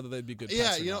on whether they'd be good pets.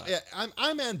 Yeah, or you know, not. yeah,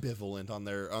 I'm ambivalent on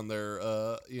their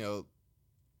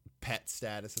pet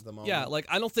status at the moment. Yeah, like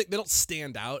I don't think they don't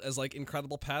stand out as like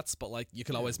incredible pets, but like you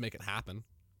can always make it happen.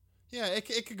 Yeah,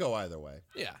 it could go either way.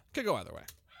 Yeah, could go either way.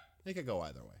 It could go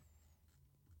either way.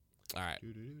 All right.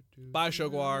 Bye,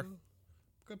 Shoguar.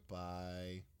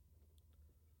 Goodbye.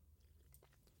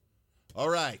 All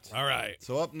right. All right.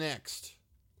 So up next,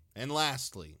 and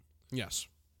lastly, Yes,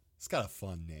 it's got a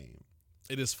fun name.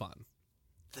 it is fun.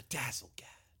 The Dazzlegad.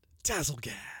 Dazzlegad.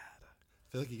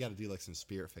 I feel like you got to do like some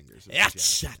spirit fingers.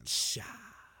 Cha-cha-cha.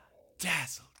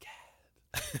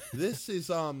 Dazzlegad. This is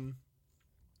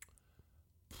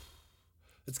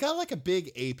it's got like a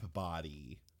big ape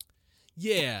body,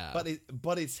 Yeah.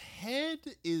 but its head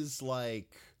is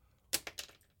like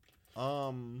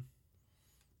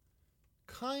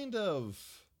kind of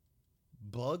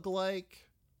bug-like,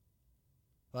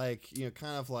 like, you know,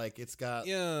 kind of like it's got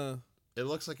yeah. it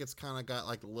looks like it's kind of got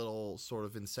like little sort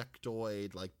of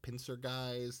insectoid like pincer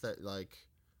guys that like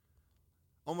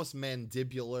almost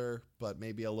mandibular but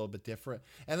maybe a little bit different,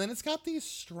 and then it's got these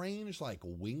strange like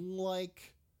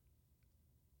wing-like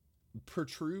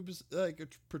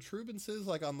protuberances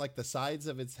like on like the sides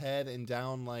of its head and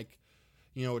down like,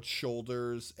 you know, its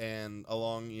shoulders and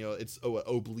along, you know, its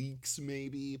obliques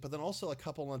maybe, but then also a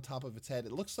couple on top of its head.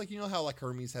 It looks like, you know how like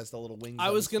Hermes has the little wings. I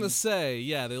on was his gonna feet? say,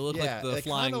 yeah, they look Yeah, like the they kinda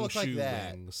flying look like shoe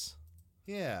that. wings.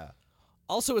 Yeah.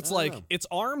 Also, it's I don't like know. its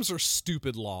arms are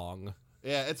stupid long.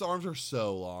 Yeah, its arms are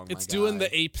so long. It's my doing guy.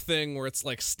 the ape thing where it's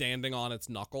like standing on its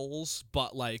knuckles,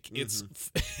 but like its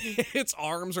Mm-hmm. its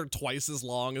arms are twice as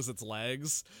long as its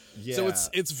legs. Yeah. So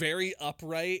it's very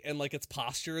upright, and like its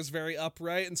posture is very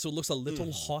upright, and so it looks a little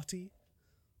Mm. haughty.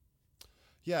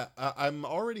 Yeah, I'm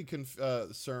already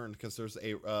concerned because there's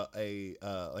a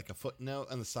like a footnote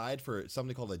on the side for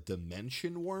something called a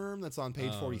dimension worm that's on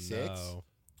page 46. No.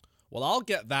 Well, I'll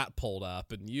get that pulled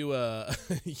up, and you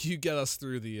you get us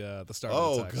through the start.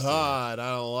 Oh of the text here. God,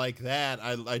 I don't like that.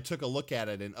 I took a look at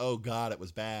it and oh God, it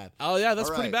was bad. Oh yeah, that's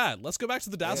All pretty right. bad. Let's go back to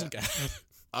the Dazzlegad.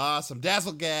 Awesome,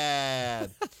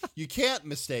 Dazzlegad. You can't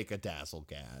mistake a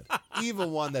Dazzlegad,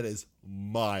 even one that is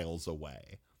miles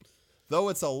away. Though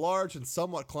it's a large and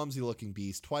somewhat clumsy-looking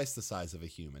beast, twice the size of a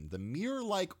human, the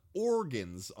mirror-like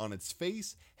organs on its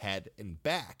face, head, and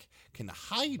back can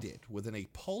hide it within a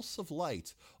pulse of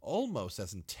light almost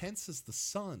as intense as the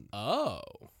sun. Oh.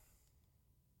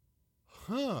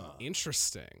 Huh.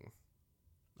 Interesting.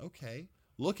 Okay.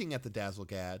 Looking at the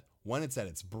Dazzlegad, when it's at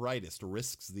its brightest,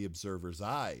 risks the observer's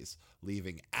eyes,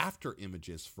 leaving after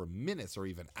images for minutes or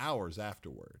even hours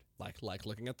afterward. Like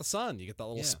looking at the sun. You get that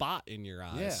little spot in your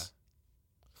eyes. Yeah.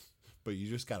 But you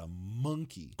just got a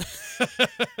monkey.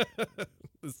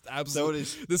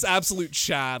 This absolute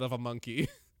Chad of a monkey.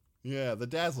 Yeah, the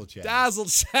Dazzle Chad. Dazzle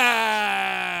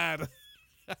Chad!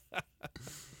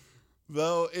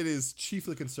 Though it is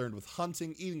chiefly concerned with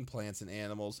hunting, eating plants and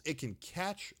animals, it can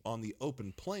catch on the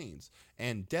open plains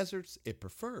and deserts it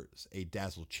prefers a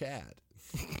Dazzle Chad.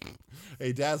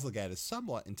 A Dazzlegad is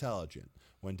somewhat intelligent.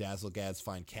 When Dazzlegads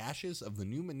find caches of the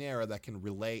Numenera that can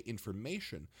relay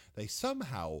information, they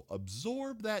somehow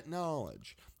absorb that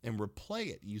knowledge and replay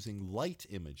it using light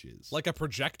images. Like a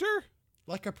projector?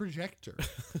 Like a projector.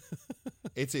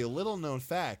 It's a little-known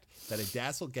fact that a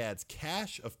Dazzlegad's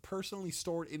cache of personally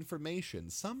stored information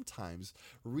sometimes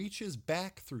reaches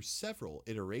back through several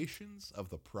iterations of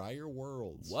the prior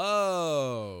worlds.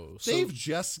 Whoa. There's a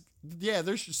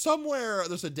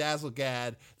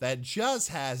Dazzlegad that just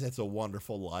has It's a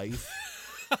Wonderful Life.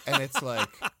 And it's like,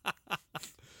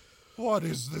 what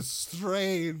is this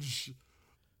strange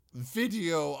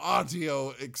video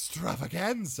audio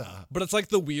extravaganza? But it's like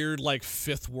the weird, like,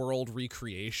 fifth world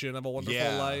recreation of A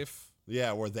Wonderful Life.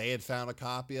 Yeah, where they had found a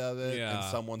copy of it, Yeah.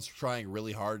 and someone's trying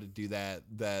really hard to do that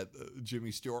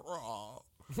Jimmy Stewart.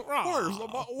 Where's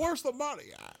the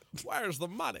money at? Where's the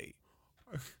money?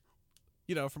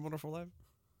 You know, from Wonderful Life?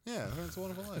 Yeah, It's a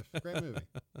Wonderful Life. Great movie.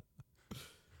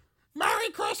 Merry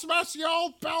Christmas, you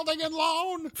old building and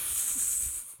loan.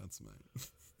 That's my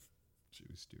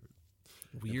Jimmy Stewart.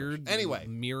 Weird Anyway.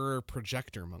 mirror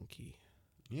projector monkey.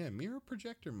 Yeah, mirror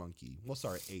projector monkey. Well,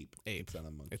 sorry, ape. Ape. It's not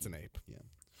a monkey. It's an ape.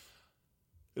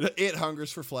 Yeah. It hungers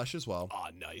for flesh as well. Oh,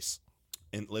 nice.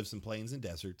 And lives in plains and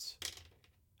deserts.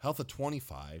 Health of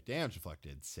 25. Damage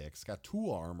deflected 6. Got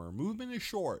 2 armor. Movement is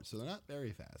short, so they're not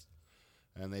very fast.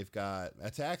 And they've got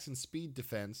attacks and speed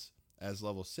defense as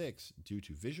level 6 due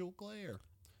to visual glare.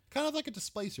 Kind of like a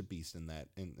displacer beast in that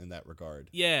regard.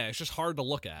 Yeah, it's just hard to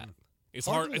look at. It's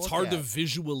Hard hard. to It's look hard to at.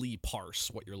 visually parse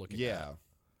what you're looking at.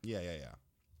 Yeah.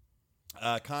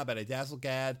 Combat. A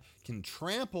Dazzlegad can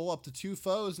trample up to 2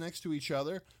 foes next to each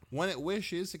other. When it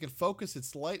wishes, it can focus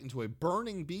its light into a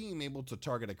burning beam able to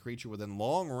target a creature within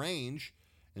long range,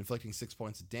 inflicting 6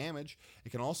 points of damage. It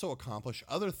can also accomplish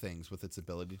other things with its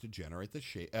ability to generate the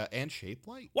shape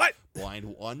light. What?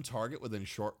 Blind one target within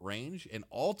short range, and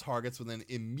all targets within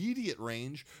immediate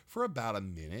range for about a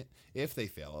minute. If they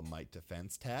fail a might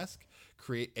defense task,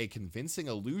 create a convincing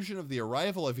illusion of the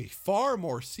arrival of a far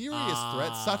more serious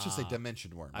threat, such as a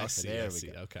dimension worm. I see. There I we see.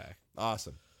 go. Okay.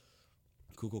 Awesome.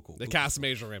 Cool. They cast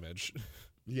major image.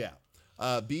 Yeah.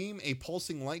 Beam a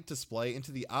pulsing light display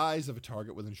into the eyes of a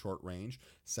target within short range,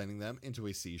 sending them into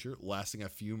a seizure, lasting a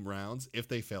few rounds. If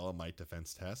they fail a might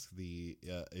defense test, the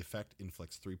effect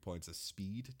inflicts 3 points of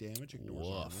speed damage, ignores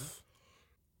armor.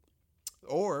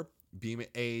 Or beam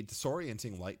a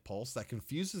disorienting light pulse that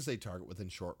confuses a target within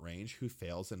short range who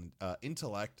fails an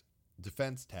intellect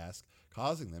defense task,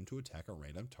 causing them to attack a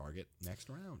random target next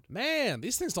round. Man,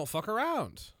 these things don't fuck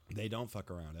around. They don't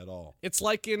fuck around at all. It's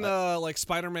like in like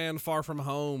Spider-Man Far From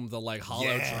Home, the like hollow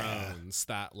Yeah. drones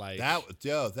that like that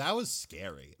was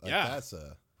scary. Like, Yeah. That's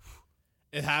a...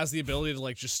 it has the ability to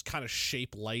like just kind of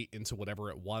shape light into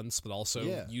whatever it wants, but also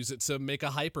Yeah. use it to make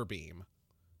a hyper beam.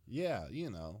 Yeah,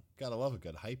 gotta love a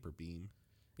good hyper beam.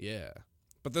 Yeah.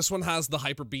 But this one has the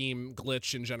Hyper Beam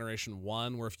glitch in Generation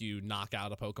 1, where if you knock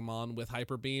out a Pokemon with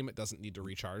Hyper Beam, it doesn't need to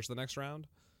recharge the next round.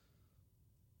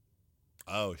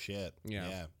 Oh, shit.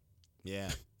 Yeah. Yeah.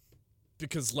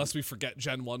 Because lest we forget,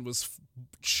 Gen 1 was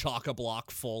chock-a-block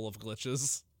full of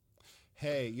glitches.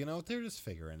 Hey, they're just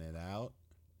figuring it out.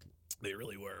 They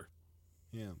really were.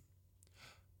 Yeah.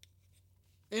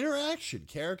 Interaction.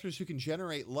 Characters who can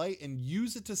generate light and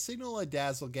use it to signal a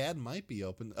Dazzlegad might be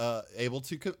able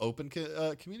to open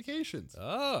communications.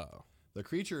 Oh. The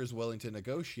creature is willing to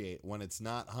negotiate when it's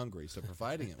not hungry, so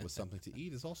providing it with something to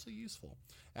eat is also useful.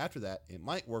 After that, it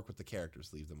might work with the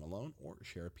characters, leave them alone, or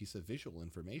share a piece of visual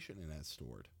information it has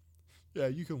stored. Yeah,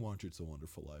 you can watch It's a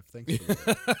Wonderful Life. Thanks for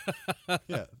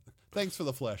thanks for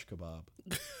the flesh kebab.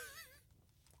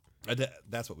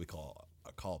 That's what we call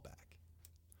a callback.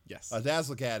 Yes. A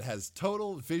Dazzlegad has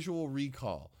total visual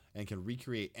recall and can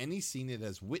recreate any scene it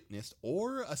has witnessed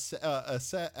or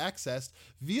accessed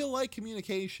via light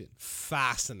communication.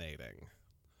 Fascinating.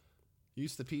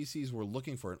 Used the PCs were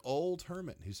looking for an old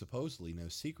hermit who supposedly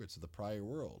knows secrets of the prior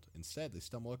world. Instead, they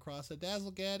stumble across a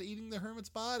Dazzlegad eating the hermit's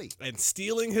body. And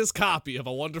stealing his copy of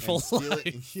A Wonderful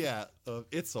Life. Yeah,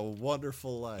 It's a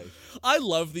Wonderful Life. I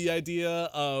love the idea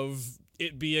of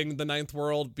it being the ninth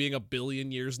world, being 1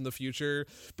 billion years in the future,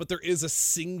 but there is a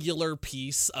singular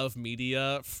piece of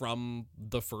media from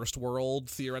the first world,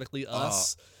 theoretically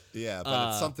us. Yeah, but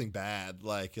it's something bad.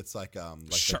 Like it's like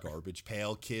the Garbage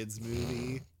Pail Kids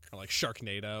movie. Or like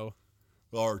Sharknado.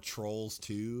 Or Trolls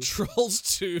 2. Trolls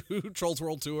 2. Trolls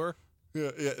World Tour. Yeah,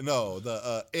 no,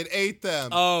 it ate them.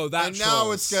 Oh, that and Trolls.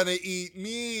 now it's gonna eat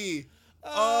me.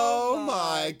 Oh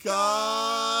my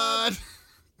god.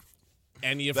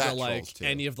 Any of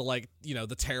the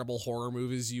the terrible horror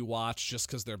movies you watch just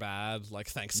because they're bad, like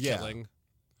Thanksgiving.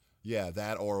 Yeah,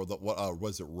 that or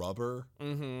was it Rubber?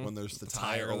 Mm-hmm. When there's the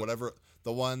tire or whatever.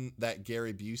 The one that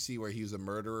Gary Busey where he was a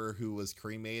murderer who was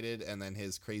cremated and then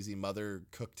his crazy mother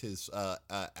cooked his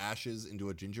ashes into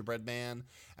a gingerbread man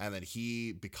and then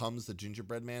he becomes the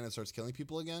gingerbread man and starts killing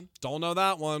people again. Don't know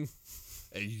that one.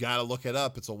 You gotta look it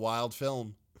up. It's a wild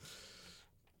film.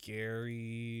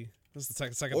 Gary... This is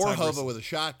the second or time. Or Hobo with a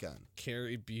Shotgun.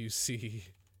 Gary Busey,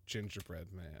 Gingerbread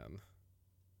Man.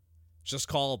 Just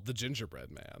called The Gingerbread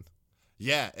Man.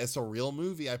 Yeah, it's a real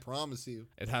movie, I promise you.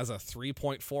 It has a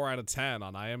 3.4 out of 10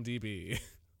 on IMDb.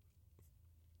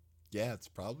 Yeah, it's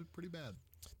probably pretty bad.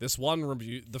 This one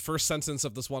review, the first sentence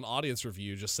of this one audience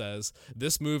review just says,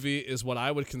 "This movie is what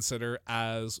I would consider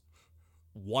as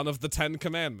one of the 10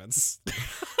 commandments."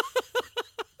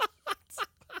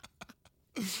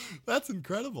 That's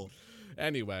incredible.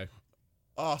 Anyway.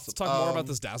 Awesome. Let's talk more about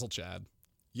this Dazzle Chad.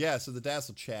 Yeah, so the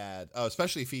Dazzle Chad,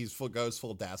 especially if he goes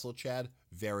full Dazzle Chad,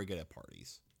 very good at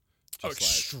parties.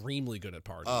 Extremely good at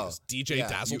parties. DJ yeah,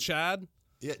 Dazzle Chad?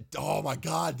 Yeah. Oh my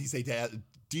God,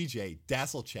 DJ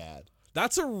Dazzle Chad.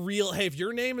 That's a real... Hey, if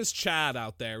your name is Chad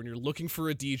out there and you're looking for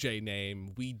a DJ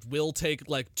name, we will take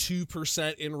like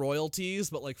 2% in royalties,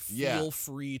 but like feel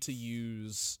free to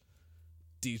use...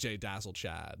 DJ Dazzle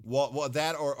Chad. Well,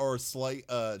 that or slight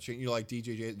change, like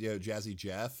DJ Jazzy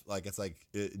Jeff, like it's like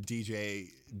DJ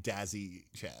Dazzy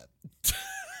Chad.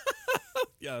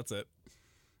 Yeah, that's it.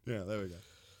 Yeah, there we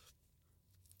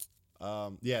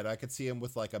go. Yeah, I could see him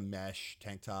with like a mesh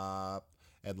tank top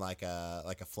and like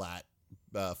a flat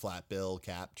bill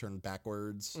cap turned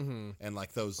backwards, and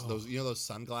like those those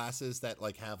sunglasses that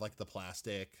like have like the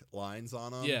plastic lines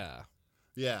on them.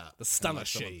 Yeah, the stunner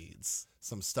shades.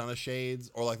 Some stunner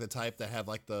shades, or like the type that have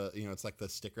like the it's like the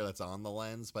sticker that's on the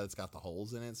lens, but it's got the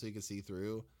holes in it so you can see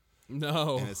through.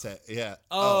 No, and it said yes.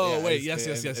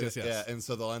 Yeah, and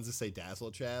so the lenses say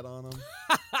Dazzle Chad on them.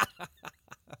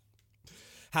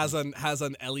 has an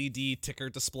LED ticker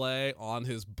display on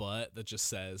his butt that just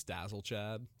says Dazzle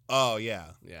Chad. Oh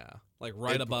yeah, like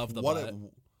above the butt.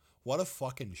 What a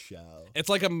fucking show! It's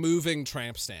like a moving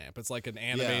tramp stamp. It's like an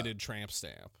animated tramp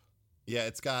stamp. Yeah,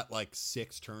 it's got like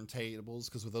 6 turntables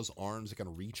because with those arms it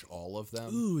can reach all of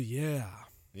them. Ooh, yeah.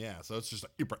 Yeah, so it's just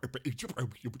like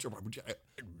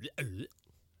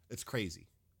it's crazy.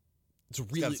 It's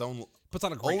really got its own puts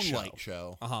on a great show. Light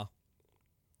show.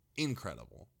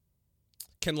 Incredible.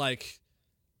 Can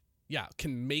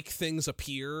make things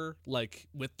appear like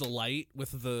with the light,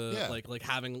 with the like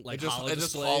having like just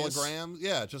displays. holograms.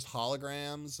 Yeah, just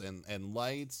holograms and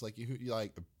lights. Like you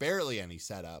like barely any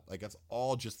setup. Like it's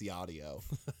all just the audio.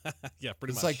 Yeah,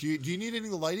 pretty much. It's like, do you need any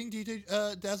lighting, DJ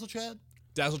Dazzle Chad?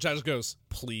 Dazzle Chad just goes,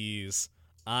 "Please,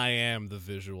 I am the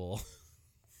visual."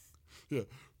 Yeah,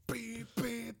 beep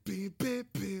beep beep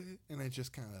beep beep, and it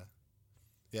just kind of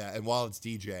and while it's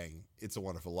DJing, It's a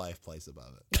Wonderful Life plays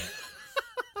above it.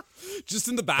 Just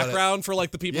in the background for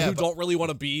like the people who don't really want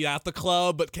to be at the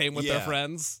club but came with their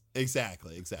friends.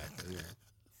 Exactly. Yeah.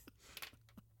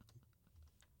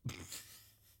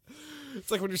 It's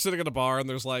like when you're sitting at a bar and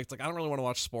there's like I don't really want to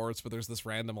watch sports, but there's this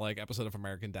random like episode of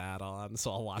American Dad on,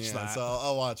 so I'll watch that. So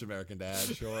I'll watch American Dad,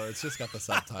 sure. It's just got the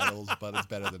subtitles, but it's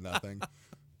better than nothing.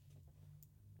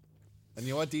 And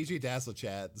you know what? DJ Dazzle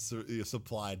Chat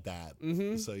supplied that.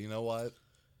 Mm-hmm. So you know what?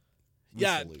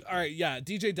 All right,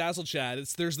 DJ Dazzle Chad.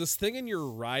 There's this thing in your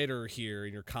rider here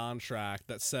in your contract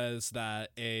that says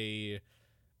that a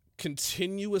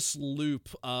continuous loop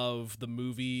of the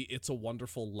movie It's a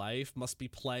Wonderful Life must be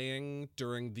playing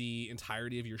during the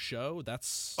entirety of your show.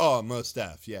 That's most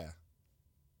def, yeah.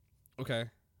 Okay.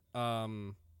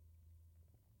 I've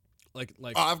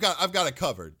got it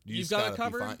covered. You've got it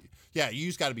covered? Yeah, you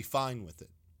just got to be fine with it.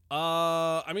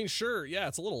 I mean, sure, yeah,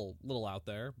 it's a little out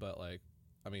there, but like.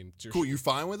 I mean, it's your Cool. You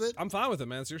fine with it? I'm fine with it,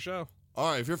 man. It's your show.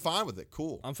 All right. If you're fine with it,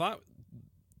 cool. I'm fine.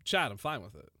 Chad, I'm fine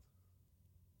with it.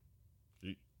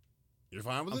 You're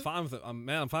fine with I'm it? fine with it.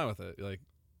 I'm fine with it. Like,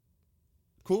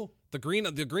 Cool. the green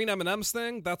M&Ms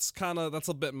thing, that's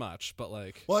a bit much, but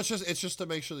like, Well, it's just to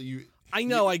make sure that you. I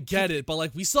know, I get it, but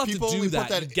like, we still have to people do only put that.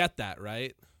 that- You get that,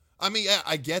 right? I mean, yeah,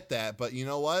 I get that, but you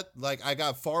know what? Like, I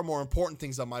got far more important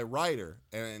things on my writer,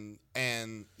 and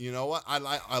you know what?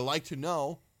 I like to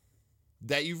know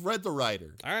that you've read the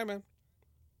writer. All right, man.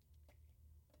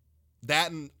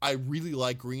 That, and I really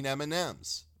like green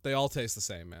M&Ms. They all taste the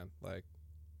same, man. Like,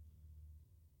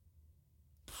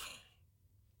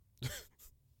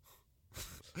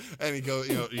 And he goes,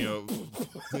 yeah.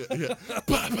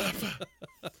 Bah, bah,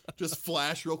 bah. Just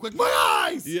flash real quick. My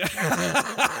eyes.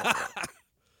 yeah.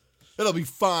 It'll be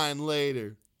fine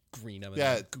later. Green M&M,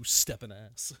 Yeah. goose stepping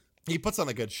ass. He puts on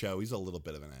a good show. He's a little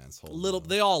bit of an asshole.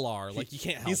 They all are. Like, you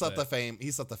can't help He's let it. the fame.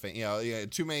 He's let the fame. Yeah.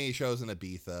 Too many shows in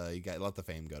Ibiza. You got let the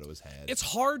fame go to his head. It's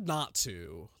hard not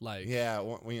to. Like, yeah.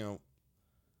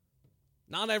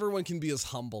 not everyone can be as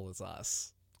humble as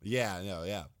us. Yeah. No.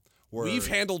 Yeah. We've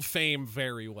handled fame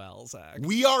very well, Zach.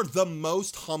 We are the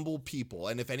most humble people,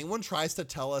 and if anyone tries to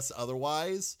tell us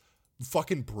otherwise,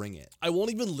 fucking bring it. I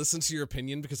won't even listen to your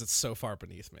opinion because it's so far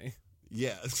beneath me.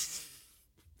 Yeah.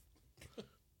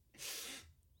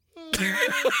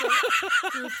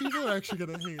 People are actually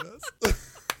gonna hate us.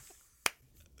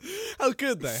 How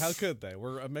could they? How could they?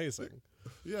 We're amazing.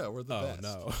 Yeah, we're the best.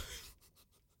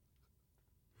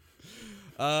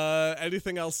 No.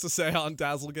 Anything else to say on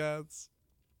Dazzlegads?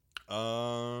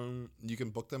 You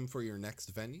can book them for your next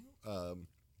venue.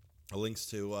 Links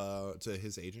to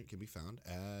his agent can be found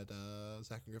at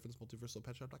Zach and Griffin's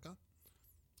multiversalpetshop.com.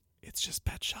 It's just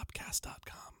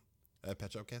petshopcast.com. At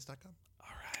petshopcast.com.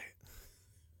 All right.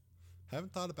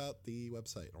 Haven't thought about the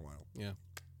website in a while. Yeah.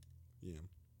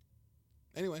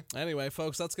 Anyway,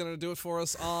 folks, that's going to do it for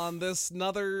us on this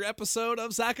another episode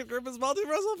of Zach and Griffin's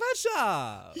Multiversal Pet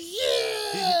Shop.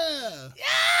 yeah.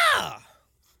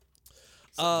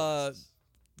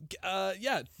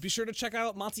 Yeah. Be sure to check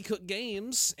out Monty Cook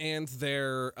Games and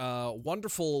their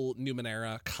wonderful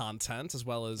Numenera content, as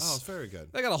well as Oh, it's very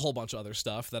good. they got a whole bunch of other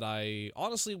stuff that I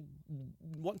honestly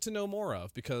want to know more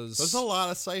of because There's a lot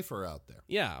of Cypher out there.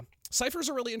 yeah, Cypher's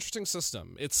a really interesting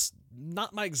system. It's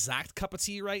not my exact cup of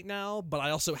tea right now, but I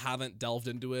also haven't delved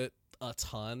into it a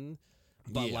ton.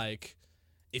 But Yeah. like,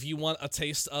 if you want a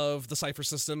taste of the Cypher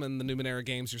system and the Numenera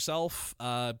games yourself,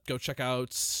 go check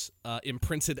out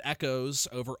Imprinted Echoes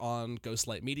over on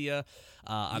Ghostlight Media,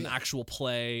 an actual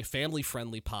play,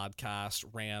 family-friendly podcast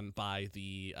ran by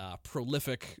the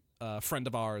prolific friend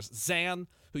of ours, Zan,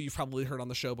 who you've probably heard on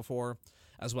the show before,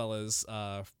 as well as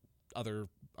other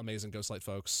amazing Ghostlight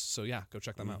folks. So yeah, go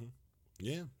check them out.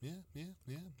 Yeah.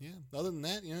 Other than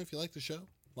that, if you like the show,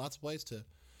 lots of ways to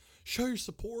show your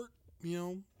support.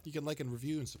 You can like and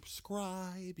review and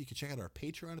subscribe. You can check out our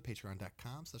Patreon at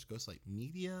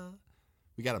patreon.com/ghostlightmedia.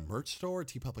 We got a merch store at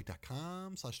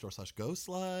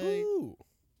tpublic.com/store/ghostlight. Ooh.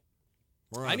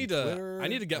 We're I on need Twitter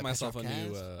to get at myself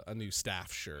PetShopCast. a new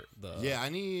staff shirt. I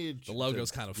need The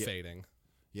logo's kind of fading.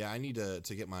 Yeah, I need to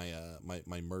get my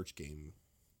my merch game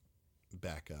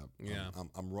back up. Yeah.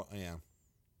 Yeah.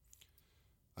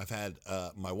 I've had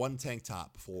my one tank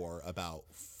top for about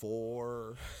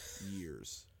 4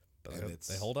 years. But And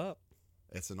they hold up.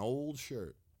 It's an old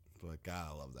shirt, but God,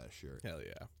 I love that shirt. Hell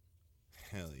yeah.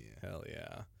 Hell yeah. Hell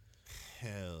yeah.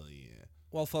 Hell yeah.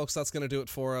 Well, folks, that's going to do it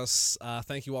for us.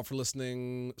 Thank you all for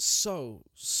listening so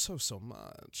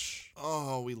much.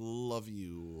 Oh, we love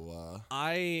you.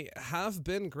 I have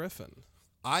been Griffin.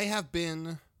 I have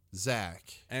been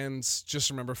Zach. And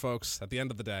just remember, folks, at the end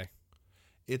of the day,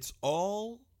 It's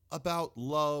all about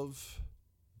love,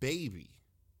 baby.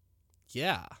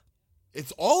 yeah.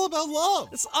 It's all about love.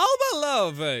 It's all about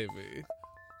love, baby.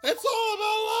 It's all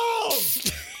about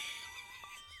love.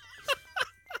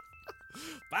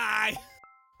 Bye.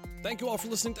 Thank you all for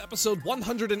listening to episode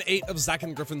 108 of Zach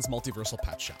and Griffin's Multiversal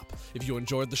Pet Shop. If you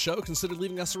enjoyed the show, consider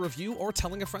leaving us a review or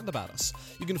telling a friend about us.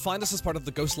 You can find us as part of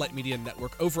the Ghostlight Media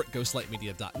Network over at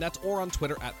ghostlightmedia.net or on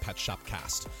Twitter at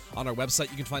PetShopCast. On our website,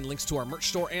 you can find links to our merch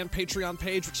store and Patreon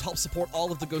page, which helps support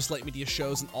all of the Ghostlight Media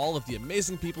shows and all of the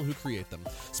amazing people who create them.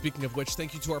 Speaking of which,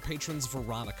 thank you to our patrons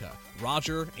Veronica,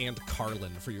 Roger, and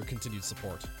Carlin for your continued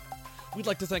support. We'd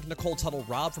like to thank Nicole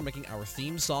Tuttle-Robb for making our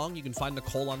theme song. You can find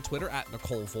Nicole on Twitter at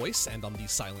NicoleVoice and on The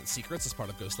Silent Secrets as part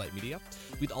of Ghostlight Media.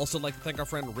 We'd also like to thank our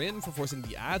friend Rin for forcing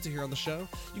the ads here on the show.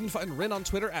 You can find Rin on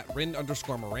Twitter at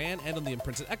Rin_Moran and on the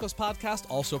Imprinted Echoes podcast,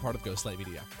 also part of Ghostlight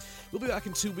Media. We'll be back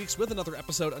in 2 weeks with another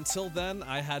episode. Until then,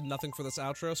 I had nothing for this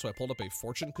outro, so I pulled up a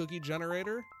fortune cookie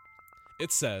generator.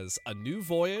 It says, a new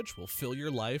voyage will fill your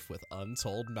life with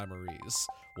untold memories.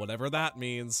 Whatever that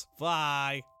means.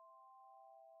 Bye.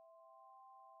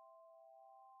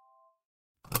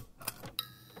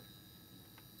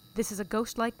 This is a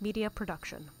Ghostlight Media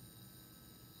production.